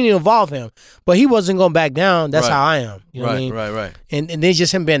didn't even involve him, but he wasn't going back down. That's how I am. You know what I mean? Right. And then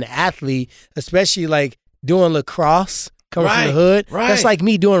just him being an athlete, especially like doing lacrosse, coming from the hood. That's like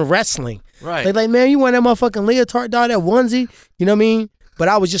me doing wrestling. Right. Like man, you want that motherfucking leotard, dog, that onesie? You know what I mean? but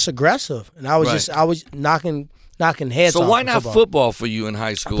I was just aggressive, and I was knocking heads off. So why not football for you in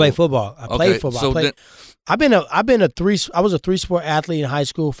high school? I played football. I played football. So I was a 3-sport athlete in high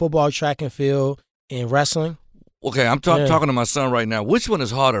school: football, track and field, and wrestling. Okay, I'm talking to my son right now. Which one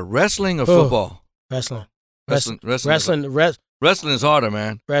is harder, wrestling or football? Wrestling. Wrestling is harder,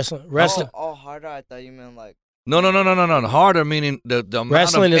 man. Wrestling. Oh, harder. I thought you meant like. No. Harder meaning the amount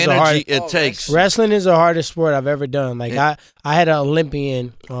wrestling of is energy it takes. Wrestling is the hardest sport I've ever done. Like I had an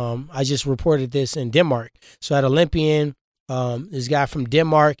Olympian. I just reported this in Denmark. So I had an Olympian. This guy from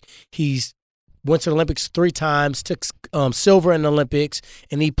Denmark. He's went to the Olympics 3 times. Took silver in the Olympics,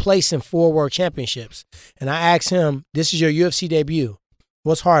 and he placed in 4 world championships. And I asked him, "This is your UFC debut.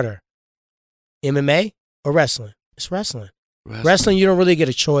 What's harder, MMA or wrestling?" It's wrestling. Wrestling, you don't really get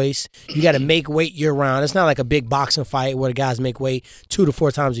a choice. You got to make weight year round. It's not like a big boxing fight where the guys make weight 2 to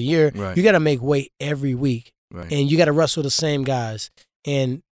 4 times a year. Right. You got to make weight every week. Right. And you got to wrestle the same guys.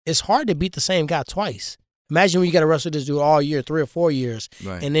 And it's hard to beat the same guy twice. Imagine when you got to wrestle this dude all year, 3 or 4 years.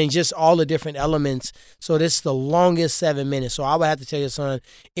 Right. And then just all the different elements. So this is the longest 7 minutes. So I would have to tell your son,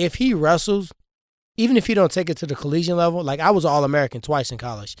 if he wrestles, even if he don't take it to the collegiate level, like I was All-American twice in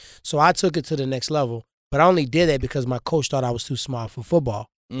college. So I took it to the next level. But I only did that because my coach thought I was too small for football.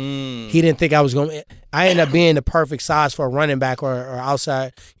 He didn't think I was going to. I ended up being the perfect size for a running back or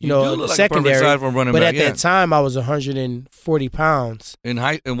outside, you do look secondary. Like a perfect size for a running but back, at that time, I was 140 pounds. In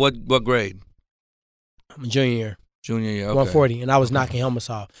what grade? I'm a junior year. Junior year, okay. 140, and I was knocking helmets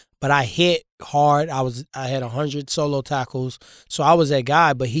off. But I hit hard. I had 100 solo tackles. So I was that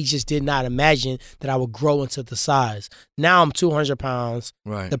guy, but he just did not imagine that I would grow into the size. Now I'm 200 pounds,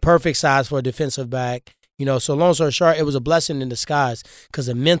 right? The perfect size for a defensive back. So long story short, it was a blessing in disguise because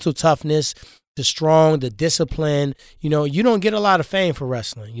the mental toughness, the strong, the discipline. You don't get a lot of fame for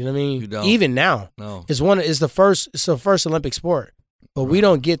wrestling. You know what I mean? You don't. Even now, no. It's the first Olympic sport. But we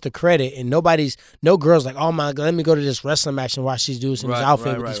don't get the credit, and no girls like, oh my God, let me go to this wrestling match and watch these dudes in this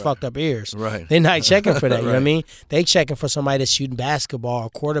outfit with these fucked up ears. Right. They're not checking for that, you know what I mean? They checking for somebody that's shooting basketball or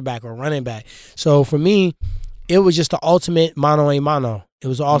quarterback or running back. So for me, it was just the ultimate mano a mano. It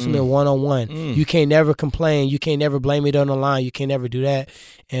was the ultimate one-on-one. You can't never complain. You can't never blame it on the line. You can't never do that.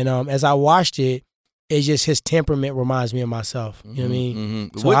 And as I watched it, it's just his temperament reminds me of myself. You know what I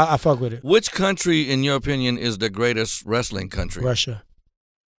mean? So I fuck with it. Which country, in your opinion, is the greatest wrestling country? Russia.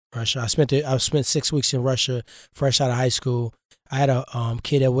 I spent 6 weeks in Russia, fresh out of high school. I had a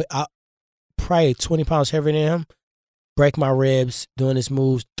kid that probably 20 pounds heavier than him, break my ribs, doing his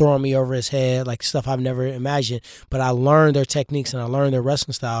moves, throwing me over his head, like stuff I've never imagined. But I learned their techniques and I learned their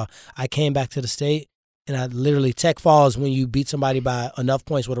wrestling style. I came back to the state. And I literally tech falls when you beat somebody by enough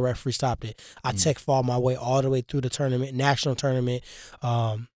points where the referee stopped it. I tech fall my way all the way through the tournament, national tournament.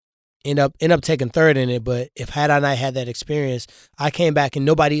 End up taking third in it. But had I not had that experience, I came back and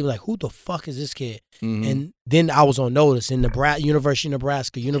nobody even like, who the fuck is this kid? And then I was on notice in University of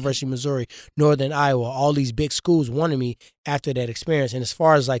Nebraska, University of Missouri, Northern Iowa. All these big schools wanted me after that experience. And as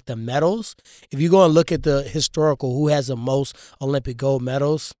far as like the medals, if you go and look at the historical, who has the most Olympic gold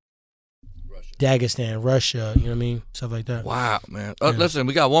medals? Dagestan, Russia, you know what I mean? Stuff like that. Wow, man. Listen,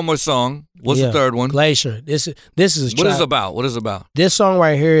 we got one more song. What's the third one? Glacier. This is a track. What is it about? This song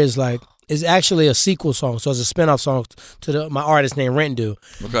right here is actually a sequel song. So it's a spinoff song to my artist named Rendu.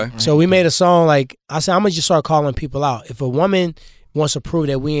 Okay. So we made a song I said, I'm going to just start calling people out. If a woman wants to prove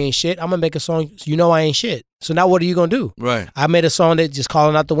that we ain't shit, I'm going to make a song, I ain't shit. So now what are you going to do? Right. I made a song that just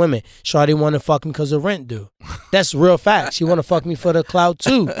calling out the women. Shawty want to fuck me because of rent due. That's real fact. She want to fuck me for the clout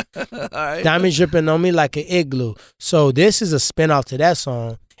too. All right. Diamonds dripping on me like an igloo. So this is a spinoff to that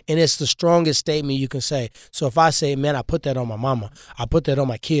song. And it's the strongest statement you can say. So if I say, man, I put that on my mama, I put that on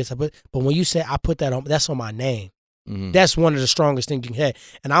my kids, but when you say I put that on, that's on my name. That's one of the strongest things you can say.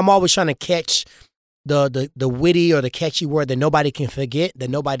 And I'm always trying to catch the witty or the catchy word that nobody can forget,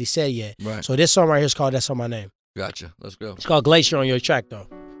 that nobody said yet. Right. So this song right here is called That's On My Name. Gotcha. Let's go. It's called Glacier on your track though.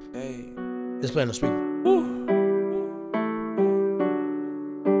 Hey. Let's play on the speaker.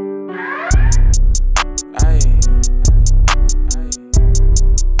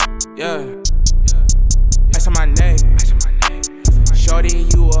 Yeah. That's on my name. Shorty,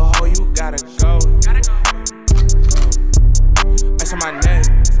 you a hoe, you gotta go. That's on my name.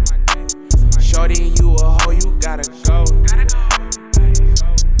 Shorty, you a hoe, you gotta go.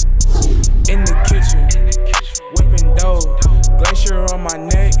 In the kitchen, whipping dough. Glacier on my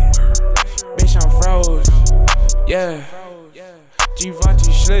neck, bitch, I'm froze. Yeah.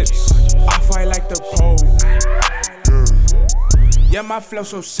 Givenchy slips, I fight like the pole. Yeah, my flow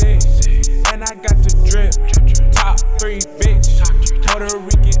so sick, and I got the drip. Top 3 bitch, Puerto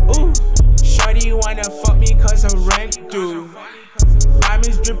Rican, ooh. Shorty wanna fuck me cause of rent due. I'm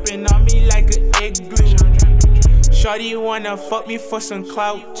Diamonds dripping on me like an igloo. Shorty wanna fuck me for some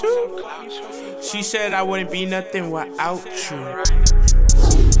clout too. She said I wouldn't be nothing without you.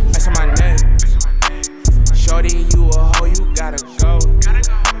 That's my name. Shorty, you a hoe, you gotta go.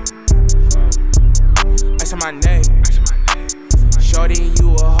 That's my name. Shorty,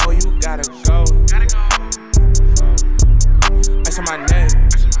 you a hoe, you gotta go. That's my name.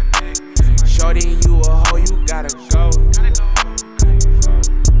 Shorty, you a hoe, you gotta go.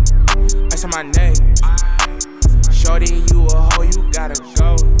 That's my name. Shorty, you a hoe, you gotta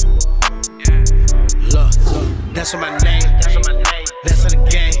go. Look, that's my name. That's the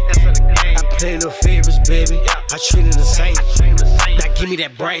game. I play no favorites, baby. I treat it the same. Now give me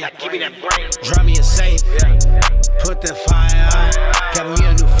that brain. Drive me insane. Put that fire out. Got me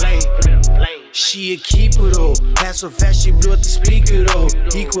a new flame. She a keeper though. That's so fast she blew up the speaker though.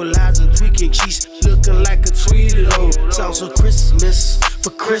 Equalizing, tweaking, she's looking like a tweeter though. Sounds so Christmas.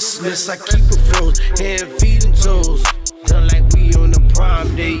 For Christmas, I keep it froze. Hand, feet, and toes. Done like we on the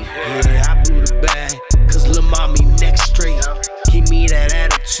prime date. Yeah, I blew the bag. Cause lil' mommy next straight. Give me that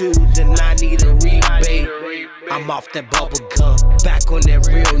attitude, then I need a rebate. I'm off that bubble gum, back on that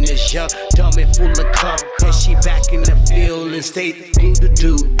realness, young, dumb and full of cum. And she back in the field and stay through the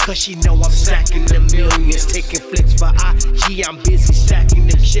dude. Cause she know I'm stacking the millions, taking flicks for IG. I'm busy stacking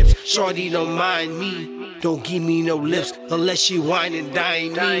them chips. Shorty don't mind me. Don't give me no lips unless she whine and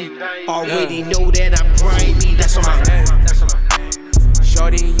dine me. Already know that I'm grimy. That's on my name.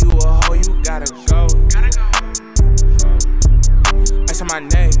 Shorty, you a hoe, you gotta go. That's my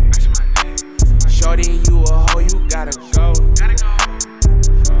name. Shorty, you a hoe, you gotta go.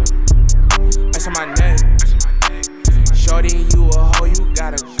 That's my name. Shorty, you a hoe, you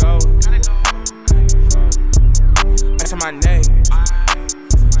gotta go. That's my name.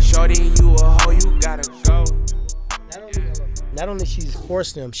 Shorty, you a hoe, you gotta go. Not only she's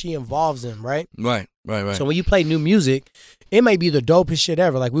forced them, she involves them, right? Right. So when you play new music, it may be the dopest shit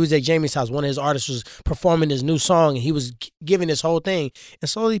ever. Like we was at Jamie's house, one of his artists was performing his new song, and he was giving this whole thing, and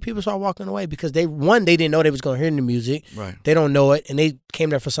slowly people started walking away because they didn't know they was gonna hear the music. Right. They don't know it, and they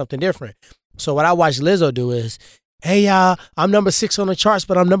came there for something different. So what I watched Lizzo do is, hey y'all, I'm number 6 on the charts,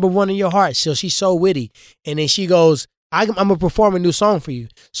 but I'm number 1 in your heart. So she's so witty, and then she goes, I'm gonna perform a new song for you.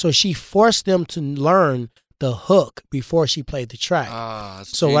 So she forced them to learn the hook before she played the track.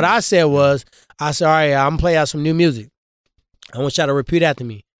 So what I said was, all right, I'm gonna play out some new music. I want y'all to repeat after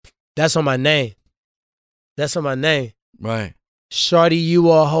me. That's on my name. Right. Shorty, you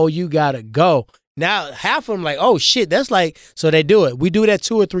a hoe, you gotta go. Now, half of them like, oh shit, that's like, so they do it. We do that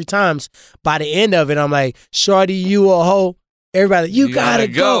 2 or 3 times. By the end of it, I'm like, shorty, you a hoe. Everybody, you gotta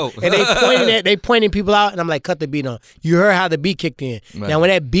go. And they pointing people out, and I'm like, cut the beat on. You heard how the beat kicked in. Right. Now,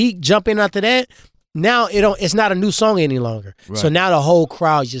 when that beat jump in after that, now it's not a new song any longer. Right. So now the whole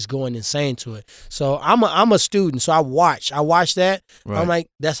crowd's just going insane to it. So I'm a student, so I watch that. Right. I'm like,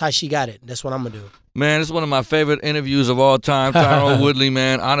 that's how she got it. That's what I'm gonna do. Man, it's one of my favorite interviews of all time. Tyron Woodley,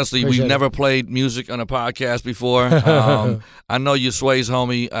 man. Honestly, we've never played music on a podcast before. I know you Sway's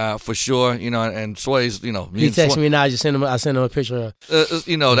homie for sure, and Sway's, He texted me now. I sent him a picture.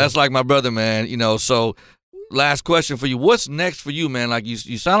 That's like my brother, man. So last question for you. What's next for you, man? Like you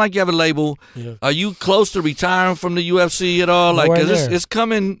sound like you have a label. Yeah. Are you close to retiring from the UFC at all? Like, cause it's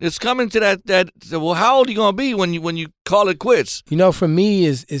coming to that. Well, how old are you gonna be when you call it quits? For me,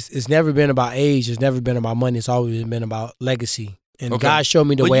 it's never been about age. It's never been about money. It's always been about legacy. And God showed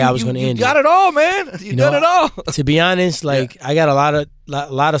me the way I was going to end it. You got it all, man. You done it all. To be honest, I got a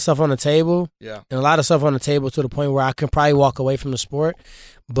lot of stuff on the table. Yeah. And a lot of stuff on the table to the point where I can probably walk away from the sport,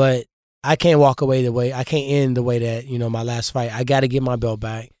 but I can't walk away I can't end the way that, my last fight. I got to get my belt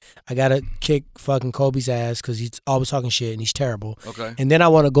back. I got to kick fucking Kobe's ass because he's always talking shit and he's terrible. Okay. And then I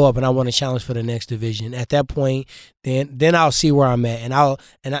want to go up and I want to challenge for the next division. At that point, then I'll see where I'm at.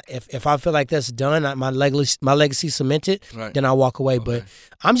 And if I feel like that's done, my legacy cemented, right, then I'll walk away. Okay. But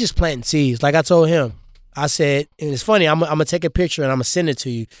I'm just planting seeds. Like I told him, I said, and it's funny, I'm going to take a picture and I'm going to send it to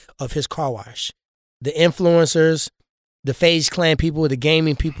you of his car wash. The influencers, the FaZe Clan people, the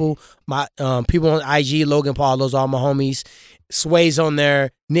gaming people, my people on IG, Logan Paul, those are all my homies. Sway's on there,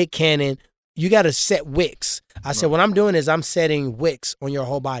 Nick Cannon. You got to set wicks. I said, what I'm doing is I'm setting wicks on your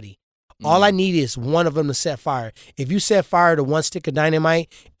whole body. All I need is one of them to set fire. If you set fire to one stick of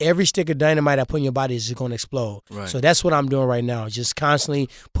dynamite, every stick of dynamite I put in your body is just going to explode. Right. So that's what I'm doing right now, just constantly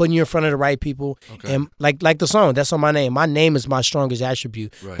putting you in front of the right people. Okay. And like the song, that's on my name. My name is my strongest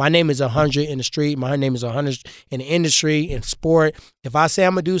attribute. Right. My name is 100 in the street. My name is 100 in the industry, in sport. If I say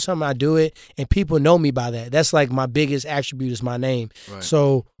I'm going to do something, I do it. And people know me by that. That's like my biggest attribute is my name. Right.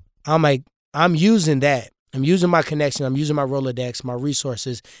 So I'm using that. I'm using my connection. I'm using my Rolodex, my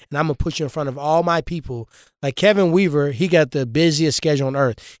resources, and I'm going to put you in front of all my people. Like Kevin Weaver, he got the busiest schedule on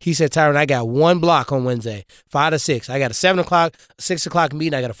earth. He said, Tyron, I got one block on Wednesday, 5 to 6. I got a 7 o'clock, 6 o'clock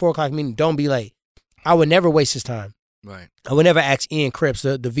meeting. I got a 4 o'clock meeting. Don't be late. I would never waste his time. Right. I would never ask Ian Cripps,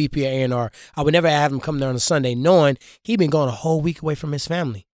 the VP of A&R. I would never have him come there on a Sunday knowing he'd been gone a whole week away from his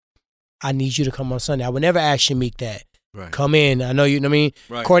family. I need you to come on Sunday. I would never ask Shamik that. Right. Come in. I know you know what I mean?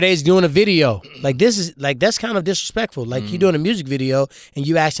 Right. Corday's doing a video. Like this is like that's kind of disrespectful. Like you're doing a music video and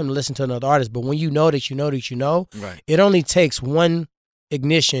you ask him to listen to another artist, but when you know that you know that you know, Right. it only takes one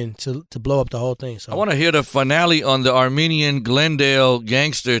ignition to blow up the whole thing. So I want to hear the finale on the Armenian Glendale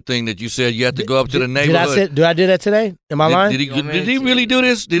gangster thing that you said you had to go up to the neighborhood. Did I do that today? Am I lying? Did he really do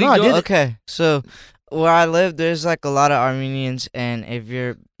this? Did No, he I go? did it. Okay, so where I live, there's like a lot of Armenians, and if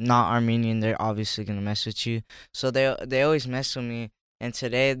you're not Armenian, they're obviously gonna mess with you. So they always mess with me. And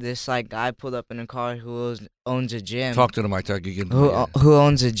today, this like guy pulled up in a car who owns a gym. Talk to the mic. Who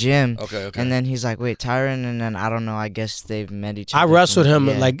owns a gym? Okay. And then he's like, "Wait, Tyron," and then I don't know. I guess they've met each other. I wrestled him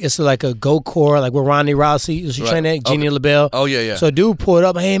Yeah. like it's like a go core, like with Ronnie Rousey. Was you train that? Jeannie LaBelle. Oh yeah. So dude pulled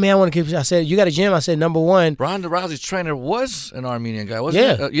up, hey man, I want to keep. I said, you got a gym? I said, number one. Ronda Rousey's trainer was an Armenian guy,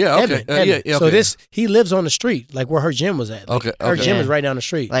 wasn't Yeah, he? Yeah. Okay. Evan. Yeah. So okay. he lives on the street, like where her gym was at. Like, Okay, her okay. gym Yeah. is right down the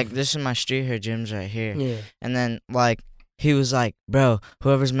street. Like this is my street. Her gym's right here. Yeah. And then like he was like, "Bro,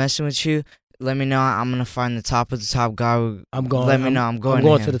 whoever's messing with you, let me know. I'm gonna find the top of the top guy. I'm going. Let me know. I'm going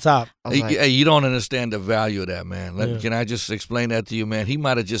to him." the top. I was like, Hey, you don't understand the value of that, man. Yeah. Can I just explain that to you, man? He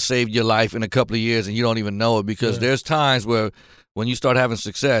might have just saved your life in a couple of years and you don't even know it because Yeah. there's times where when you start having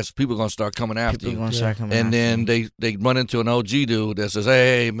success, people are going to start coming after people you. gonna start coming. And after then me. they run into an OG dude that says,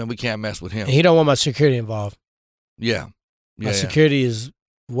 hey, man, we can't mess with him. And he don't want my security involved. Yeah. My Yeah. security is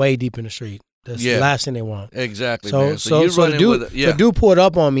way deep in the street. That's Yeah. the last thing they want. Exactly, So man. So, you're running dude, with it. Yeah. the dude pulled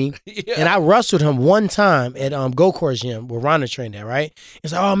up on me, Yeah. and I wrestled him one time at Gokor's gym where Ronda trained at. Right?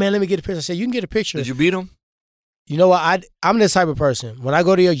 He's like, "Oh man, let me get a picture." I said, "You can get a picture." Did you beat him? You know what? I'm this type of person. When I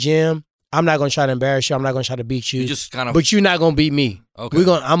go to your gym, I'm not gonna try to embarrass you. I'm not gonna try to beat you. You just kind of. But you're not gonna beat me. Okay. I'm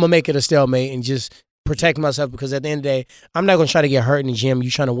gonna make it a stalemate and just protect myself because at the end of the day, I'm not gonna try to get hurt in the gym.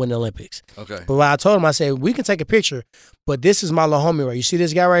 You trying to win the Olympics. Okay. But what I told him, I said, we can take a picture, but this is my little homie right. You see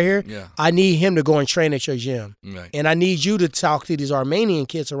this guy right here? Yeah. I need him to go and train at your gym. Right. And I need you to talk to these Armenian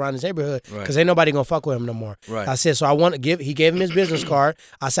kids around his neighborhood because Right. ain't nobody gonna fuck with him no more. Right. I said, so I want to he gave him his business card.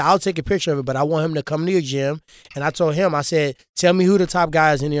 I said, I'll take a picture of it, but I want him to come to your gym. And I told him, I said, tell me who the top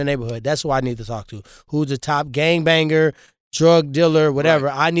guys in your neighborhood. That's who I need to talk to. Who's the top gangbanger, drug dealer, whatever.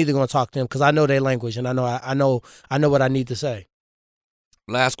 Right. I need to go and talk to them because I know their language and I know what I need to say.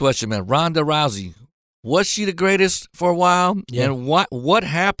 Last question, man. Ronda Rousey, was she the greatest for a while? Yeah. And what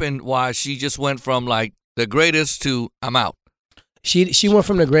happened why she just went from like the greatest to I'm out? She went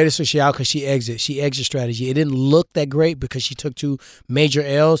from the greatest to she out because she exit strategy. It didn't look that great because she took two major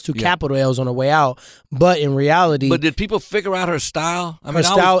L's, two Yeah. capital L's on the way out. But in reality, But did people figure out her style? I her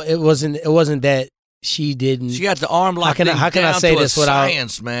style it wasn't that she didn't. She had the arm lock. How can I say this without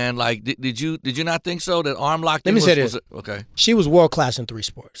science, man? Like, did you not think so? That arm lock. Let me say this. Okay. She was world class in 3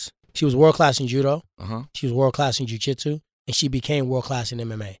 sports. She was world class in judo. Uh-huh. She was world class in jiu-jitsu, and she became world class in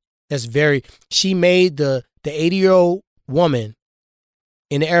MMA. She made the 80-year-old woman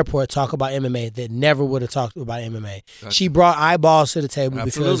in the airport talk about MMA that never would have talked about MMA. Gotcha. She brought eyeballs to the table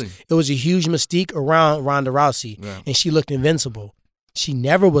Absolutely. because it was a huge mystique around Ronda Rousey, Yeah. and she looked invincible. She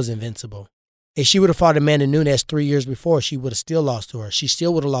never was invincible. If she would have fought Amanda Nunes 3 years before, she would have still lost to her. She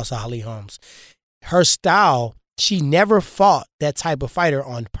still would have lost to Holly Holmes. Her style, she never fought that type of fighter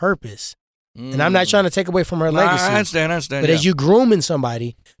on purpose. And I'm not trying to take away from her legacy. I understand. But as you grooming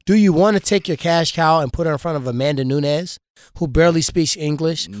somebody, do you want to take your cash cow and put her in front of Amanda Nunes, who barely speaks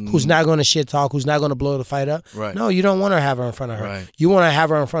English, who's not going to shit talk, who's not going to blow the fight up? Right. No, you don't want to have her in front of her. Right. You want to have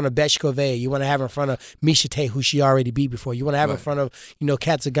her in front of Betch Covey. You want to have her in front of Misha Tate, who she already beat before. You want to have her in front of,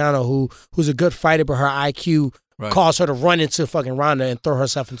 Kat Zagano, who's a good fighter, but her IQ caused her to run into fucking Ronda and throw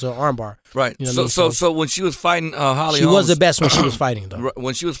herself into an armbar. Right. You know So when she was fighting Holly she Holmes, was the best when she was fighting, though.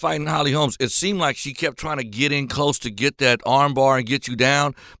 When she was fighting Holly Holmes, it seemed like she kept trying to get in close to get that arm bar and get you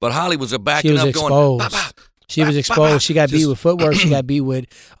down, but Holly was backing up, exposed. going. Bah, bah, She was exposed. She got beat with footwork. She got beat with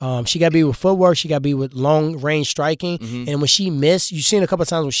footwork. She got beat with long range striking. And when she missed, you've seen a couple of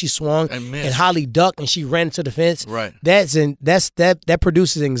times when she swung and Holly ducked and she ran to the fence. Right. That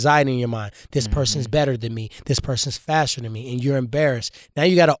produces anxiety in your mind. This person's better than me. This person's faster than me, and you're embarrassed. Now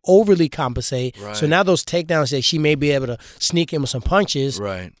you got to overly compensate. Right. So now those takedowns that she may be able to sneak in with some punches.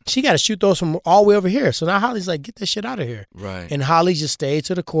 Right. She got to shoot those from all the way over here. So now Holly's like, get that shit out of here. Right. And Holly just stayed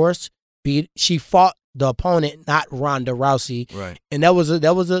to the course. She fought the opponent, not Ronda Rousey. Right. And that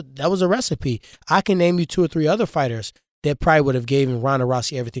was a recipe. I can name you 2 or 3 other fighters that probably would have given Ronda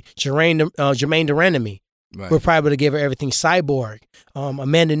Rousey everything. Jermaine Durandamy. Right. We probably would have given her everything. Cyborg,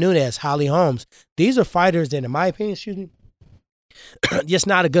 Amanda Nunes, Holly Holmes. These are fighters that, in my opinion, just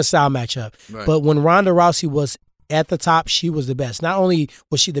not a good style matchup. Right. But when Ronda Rousey was at the top, she was the best. Not only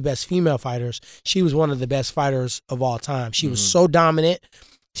was she the best female fighter, she was one of the best fighters of all time. She was so dominant.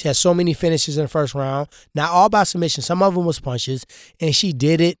 She had so many finishes in the first round. Not all by submission. Some of them was punches. And she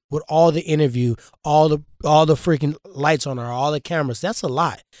did it with all the interview, all the freaking lights on her, all the cameras. That's a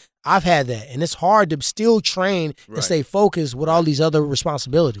lot. I've had that. And it's hard to still train and stay focused with all these other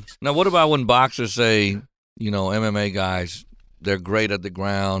responsibilities. Now, what about when boxers say, MMA guys, they're great at the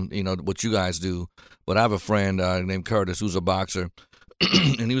ground, what you guys do. But I have a friend named Curtis who's a boxer,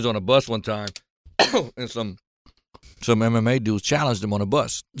 and he was on a bus one time, and some MMA dudes challenged him on a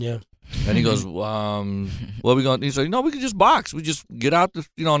bus. Yeah. And he goes, what are we going to do? He said, we can just box. We just get out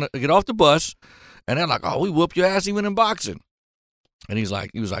get off the bus. And they're like, we whoop your ass even in boxing. And he was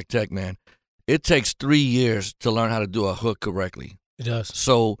like, Tech, man, it takes 3 years to learn how to do a hook correctly. It does.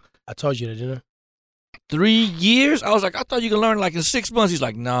 So I told you that, didn't I? 3 years? I was like, I thought you could learn like in 6 months. He's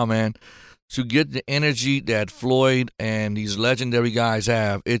like, nah, man. To get the energy that Floyd and these legendary guys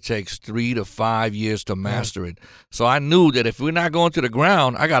have, it takes 3 to 5 years to master it. So I knew that if we're not going to the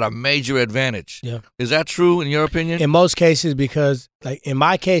ground, I got a major advantage. Yeah. Is that true in your opinion? In most cases, because like in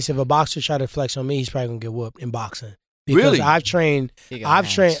my case, if a boxer tried to flex on me, he's probably gonna get whooped in boxing. Because Really? I've trained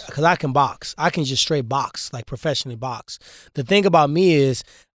because I can box. I can just straight box, like professionally box. The thing about me is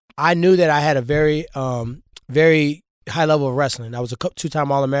I knew that I had a very, very high level of wrestling. I was a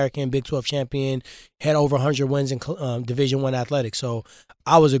 2-time All-American, Big 12 champion, had over 100 wins in Division I athletics. So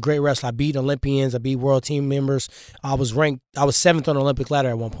I was a great wrestler. I beat Olympians. I beat world team members. I was 7th on the Olympic ladder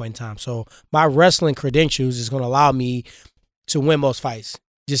at one point in time. So my wrestling credentials is going to allow me to win most fights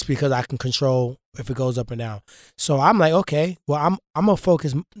just because I can control if it goes up and down. So I'm like, okay, well, I'm going to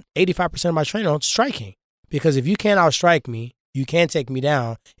focus 85% of my training on striking, because if you can't outstrike me, you can't take me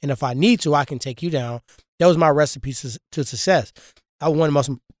down. And if I need to, I can take you down. That was my recipe to success. I won most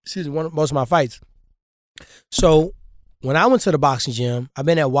of my fights. So when I went to the boxing gym, I've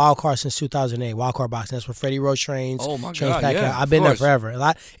been at Wildcard since 2008. Wildcard Boxing. That's where Freddie Roach trains. Oh, my God, Pat yeah, I've been there forever.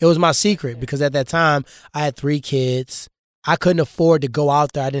 It was my secret because at that time, I had 3 kids. I couldn't afford to go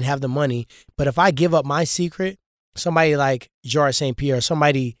out there. I didn't have the money. But if I give up my secret, somebody like George St. Pierre,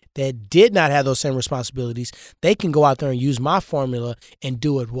 somebody that did not have those same responsibilities, they can go out there and use my formula and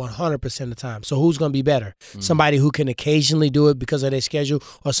do it 100% of the time. So who's going to be better? Mm-hmm. Somebody who can occasionally do it because of their schedule,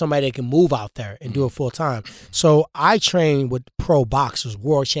 or somebody that can move out there and do it full time. So I train with pro boxers,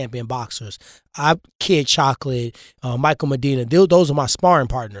 world champion boxers. Kid Chocolate, Michael Medina. Those are my sparring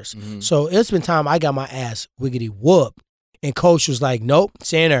partners. Mm-hmm. So it's been time I got my ass wiggity whooped. And coach was like, nope,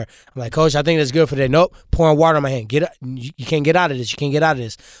 stand there. I'm like, coach, I think that's good for that. Nope, pouring water on my hand. You can't get out of this. You can't get out of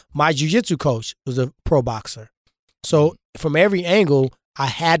this. My jiu-jitsu coach was a pro boxer. So from every angle, I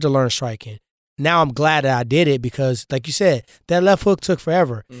had to learn striking. Now I'm glad that I did it because, like you said, that left hook took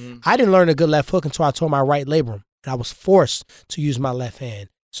forever. Mm-hmm. I didn't learn a good left hook until I tore my right labrum. And I was forced to use my left hand.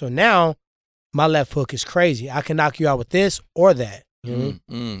 So now my left hook is crazy. I can knock you out with this or that.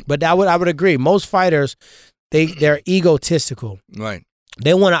 Mm-hmm. But I would agree. Most fighters, they're egotistical. Right.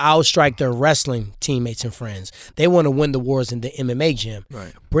 They want to outstrike their wrestling teammates and friends. They want to win the wars in the MMA gym.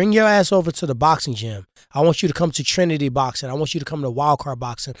 Right. Bring your ass over to the boxing gym. I want you to come to Trinity Boxing. I want you to come to Wildcard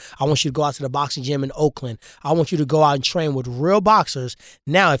Boxing. I want you to go out to the boxing gym in Oakland. I want you to go out and train with real boxers.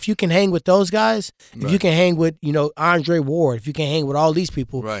 Now, if you can hang with those guys, if you can hang with, Andre Ward, if you can hang with all these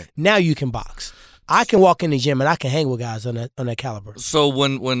people, now you can box. I can walk in the gym and I can hang with guys on that caliber. So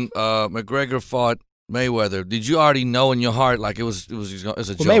when McGregor fought Mayweather, did you already know in your heart like it was a joke?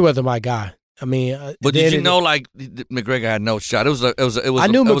 Mayweather, my guy. I mean, but did you know like McGregor had no shot? It was I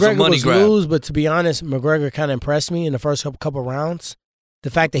knew McGregor was lose, but to be honest, McGregor kind of impressed me in the first couple rounds. The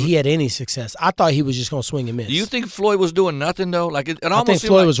fact that he had any success, I thought he was just gonna swing and miss. Do you think Floyd was doing nothing though? Like it almost I think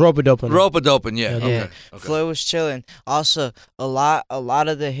Floyd was rope-a-doping. Rope-a-doping, yeah. Yeah. Okay. Floyd was chilling. Also, a lot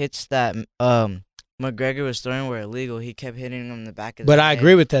of the hits that McGregor was throwing were illegal. He kept hitting him in the back of the head. But I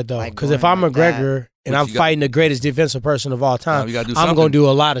agree with that, though, because if I'm McGregor and I'm fighting the greatest defensive person of all time, I'm going to do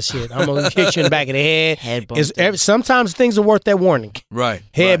a lot of shit. I'm going to hit you in the back of the head. Sometimes things are worth that warning. Right.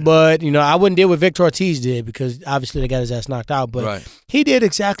 Headbutt, I wouldn't deal with Victor Ortiz did because obviously they got his ass knocked out, but he did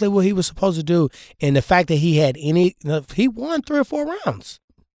exactly what he was supposed to do. And the fact that he won 3 or 4 rounds.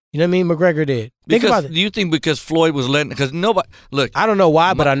 You know what I mean? McGregor did. Think about it. Do you think because Floyd was letting? Because nobody look. I don't know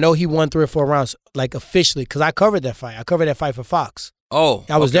why, but I know he won 3 or 4 rounds, like officially, because I covered that fight. I covered that fight for Fox. Oh,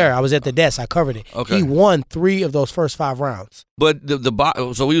 I was there. I was at the desk. I covered it. Okay. He won 3 of those first 5 rounds. But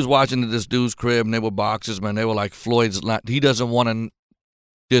so we was watching this dude's crib, and they were boxers, man. They were like, Floyd's not. He doesn't want to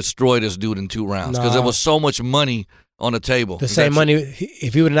destroy this dude in 2 rounds because there was so much money on the table. The same money.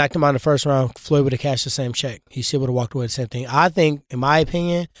 If he would have knocked him out in the first round, Floyd would have cashed the same check. He still would have walked away with the same thing. I think, in my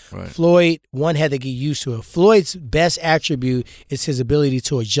opinion, Floyd, one, had to get used to it. Floyd's best attribute is his ability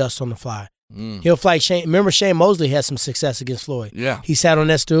to adjust on the fly. He'll fight Shane. Remember, Shane Mosley had some success against Floyd. Yeah. He sat on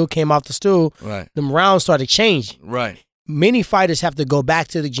that stool, came off the stool. Right. Them rounds started changing. Right. Many fighters have to go back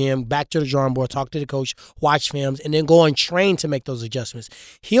to the gym, back to the drawing board, talk to the coach, watch films, and then go and train to make those adjustments.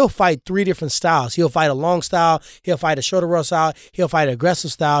 He'll fight 3 different styles. He'll fight a long style. He'll fight a shoulder roll style. He'll fight an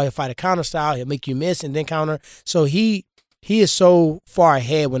aggressive style. He'll fight a counter style. He'll make you miss and then counter. So he is so far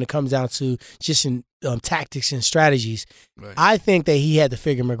ahead when it comes down to just in tactics and strategies. Right. I think that he had to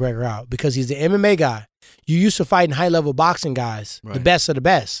figure McGregor out because he's an MMA guy. You used to fighting high-level boxing guys, the best of the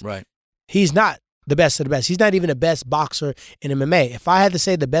best. Right. He's not the best of the best. He's not even the best boxer in MMA. If I had to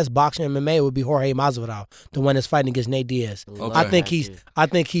say the best boxer in MMA, it would be Jorge Masvidal, the one that's fighting against Nate Diaz. Okay. I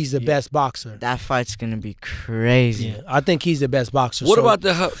think he's the best boxer. That fight's gonna be crazy. Yeah, I think he's the best boxer. What about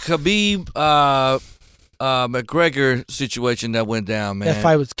the Khabib McGregor situation that went down, man? That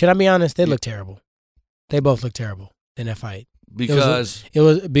fight was. Can I be honest? They look terrible. They both look terrible in that fight. Because it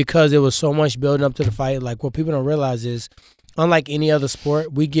was so much building up to the fight. Like, what people don't realize is, unlike any other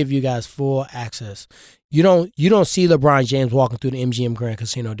sport, we give you guys full access. You don't see LeBron James walking through the MGM Grand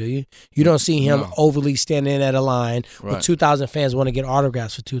Casino, do you? You don't see him overly standing at a line with 2,000 fans want to get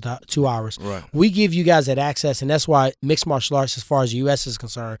autographs for 2 hours. Right. We give you guys that access, and that's why mixed martial arts, as far as the U.S. is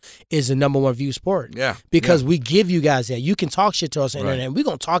concerned, is the #1 viewed sport. Yeah. Because we give you guys that. You can talk shit to us on the internet, and we're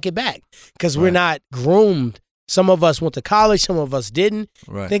going to talk it back because we're not groomed. Some of us went to college, some of us didn't.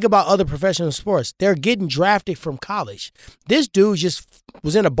 Right. Think about other professional sports. They're getting drafted from college. This dude just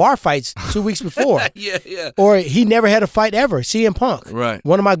was in a bar fight 2 weeks before. Yeah. Or he never had a fight ever. CM Punk,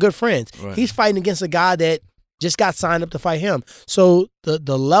 one of my good friends. Right. He's fighting against a guy that just got signed up to fight him. So the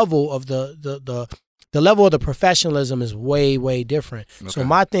level of the level of the professionalism is way, way different. Okay. So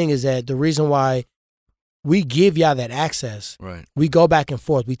my thing is that the reason why we give y'all that access. Right. We go back and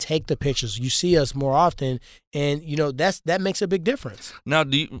forth. We take the pictures. You see us more often, and that makes a big difference. Now,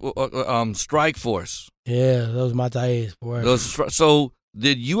 Strike Force. Yeah, those my days, boy. So,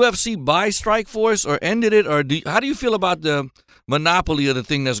 did UFC buy Strike Force or ended it, or how do you feel about the monopoly of the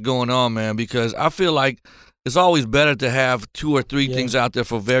thing that's going on, man? Because I feel like it's always better to have 2 or 3 things out there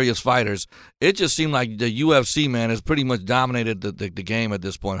for various fighters. It just seemed like the UFC, man, has pretty much dominated the game at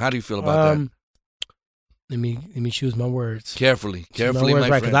this point. How do you feel about that? Let me choose my words. Carefully, my right,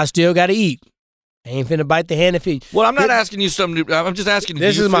 friend. Because I still got to eat. I ain't finna bite the hand and feed. Well, I'm not asking you something new. I'm just asking you.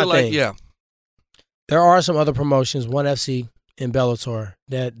 This is my thing. Yeah. There are some other promotions, ONE FC and Bellator,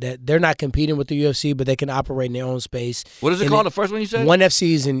 that they're not competing with the UFC, but they can operate in their own space. What is it called? The first one you said? ONE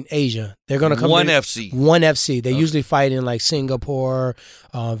FC is in Asia. They're going to come. ONE FC. ONE FC. They usually fight in like Singapore,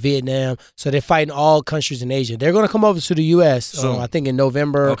 Vietnam. So they fight in all countries in Asia. They're going to come over to the U.S. I think in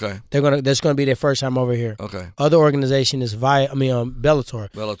November. Okay. That's going to be their first time over here. Okay. Other organization is Bellator.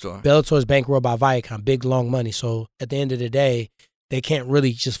 Bellator is bankrolled by Viacom. Big long money. So at the end of the day, they can't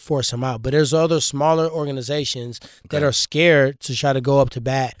really just force them out. But there's other smaller organizations that are scared to try to go up to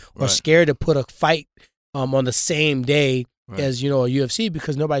bat or scared to put a fight on the same day as, a UFC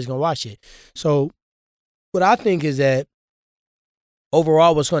because nobody's going to watch it. So what I think is that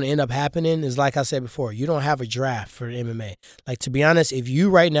overall what's going to end up happening is, like I said before, you don't have a draft for MMA. Like, to be honest, if you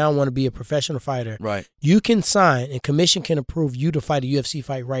right now want to be a professional fighter, you can sign and commission can approve you to fight a UFC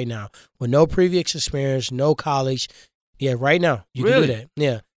fight right now with no previous experience, no college. Yeah, right now. You can do that.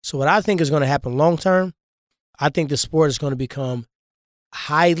 Yeah. So what I think is going to happen long term, I think the sport is going to become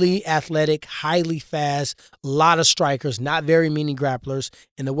highly athletic, highly fast, a lot of strikers, not very many grapplers.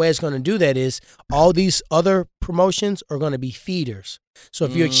 And the way it's going to do that is all these other promotions are going to be feeders. So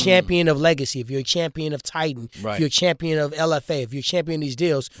if you're a champion of Legacy, if you're a champion of Titan, if you're a champion of LFA, if you're a champion of these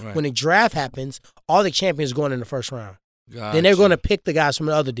deals, when the draft happens, all the champions are going in the first round. Gotcha. Then they're going to pick the guys from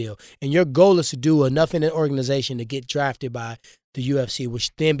the other deal. And your goal is to do enough in an organization to get drafted by the UFC,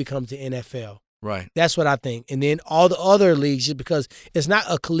 which then becomes the NFL. Right. That's what I think. And then all the other leagues, because it's not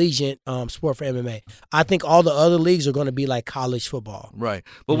a collegiate sport for MMA. I think all the other leagues are going to be like college football. Right.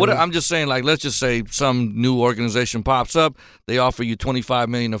 But I'm just saying, like, let's just say some new organization pops up. They offer you $25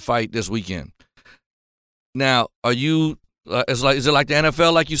 million to fight this weekend. Now, are you... is it like the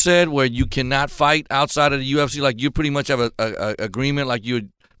NFL, like you said, where you cannot fight outside of the UFC? Like, you pretty much have a agreement, like you're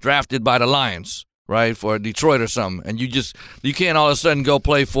drafted by the Lions, right, for Detroit or something, and you can't all of a sudden go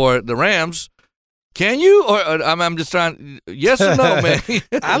play for the Rams Can you? Or I'm just trying. Yes or no, man?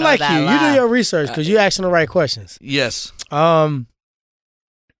 I like you. You do your research because you're asking the right questions. Yes.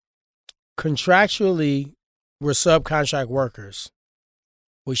 Contractually, we're subcontract workers,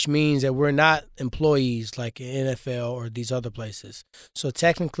 which means that we're not employees like in NFL or these other places. So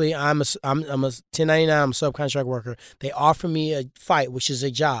technically, I'm a 1099. I'm a subcontract worker. They offer me a fight, which is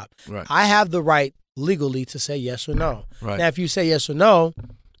a job. Right. I have the right legally to say yes or no. Right. Now, if you say yes or no,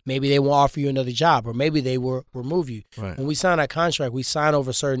 maybe they won't offer you another job, or maybe they will remove you. Right. When we sign our contract, we sign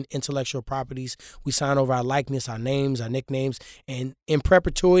over certain intellectual properties. We sign over our likeness, our names, our nicknames, and in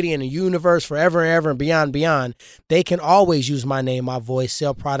perpetuity in the universe, forever and ever and beyond, they can always use my name, my voice,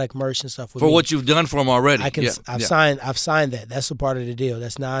 sell product, merch, and stuff with For me. what you've done for them already. I've signed that. That's a part of the deal.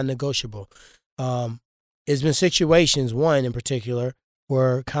 That's non-negotiable. There's been situations, one in particular,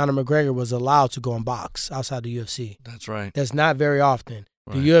 where Conor McGregor was allowed to go and box outside the UFC. That's right. That's not very often.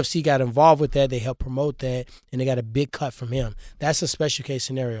 Right. The UFC got involved with that. They helped promote that, and they got a big cut from him. That's a special case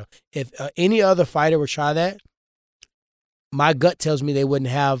scenario. If any other fighter would try that, my gut tells me they wouldn't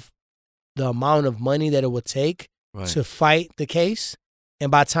have the amount of money that it would take to fight the case. And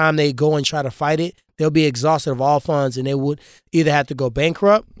by the time they go and try to fight it, they'll be exhausted of all funds, and they would either have to go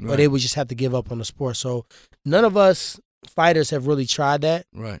bankrupt or they would just have to give up on the sport. So none of us fighters have really tried that.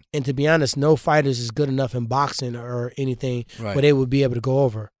 Right. And to be honest, no fighters is good enough in boxing or anything where they would be able to go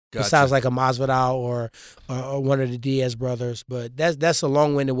over. Gotcha. Besides like a Masvidal or one of the Diaz brothers. But that's a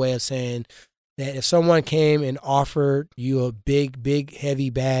long-winded way of saying that if someone came and offered you a big, heavy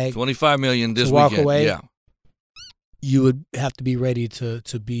bag, $25 million this to walk weekend. away, Yeah. you would have to be ready to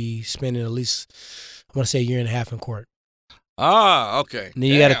be spending at least, I want to say, a year and a half in court. Ah, okay. And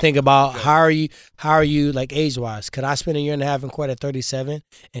then you got to think about how are you like age-wise? Could I spend a year and a half in court at 37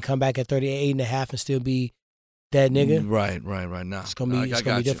 and come back at 38 and a half and still be that nigga? Right. Now It's gonna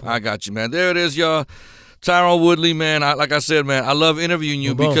be difficult. I got you, man. There it is, y'all. Tyron Woodley, man. Like I said, man, I love interviewing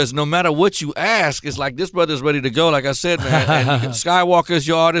you because no matter what you ask, it's like this brother's ready to go. Like I said, man. And Skywalker is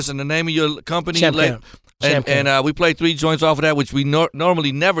your artist and the name of your company. And we played 3 joints off of that, which we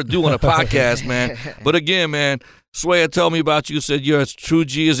normally never do on a podcast, man. But again, man, Sway told me about you, said you're as true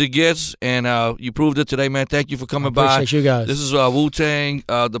G as it gets, and you proved it today, man. Thank you for coming by. Appreciate you guys. This is Wu-Tang,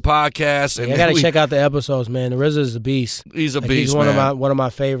 the podcast. And I got to check out the episodes, man. The RZA is a beast. He's a beast, he's man. one of my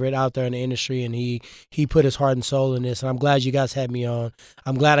favorite out there in the industry, and he put his heart and soul in this, and I'm glad you guys had me on.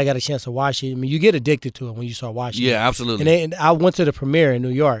 I'm glad I got a chance to watch it. I mean, you get addicted to it when you start watching it. Yeah, absolutely. And I went to the premiere in New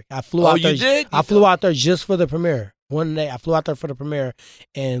York. I flew out there. You did? I flew out there just for the premiere. One day, I flew out there for the premiere,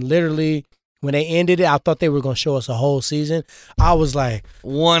 and literally, when they ended it, I thought they were going to show us a whole season. I was like,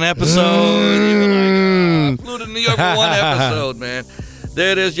 one episode. You were like, I flew to New York for one episode, man.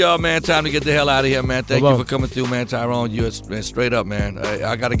 There it is, y'all, man. Time to get the hell out of here, man. Thank you for coming through, man. Tyron, you're straight up, man.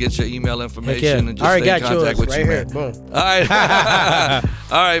 I got to get your email information and just stay in contact with you, man. Boom. All right.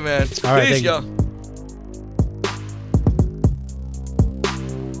 All right, man. All right, Peace, y'all.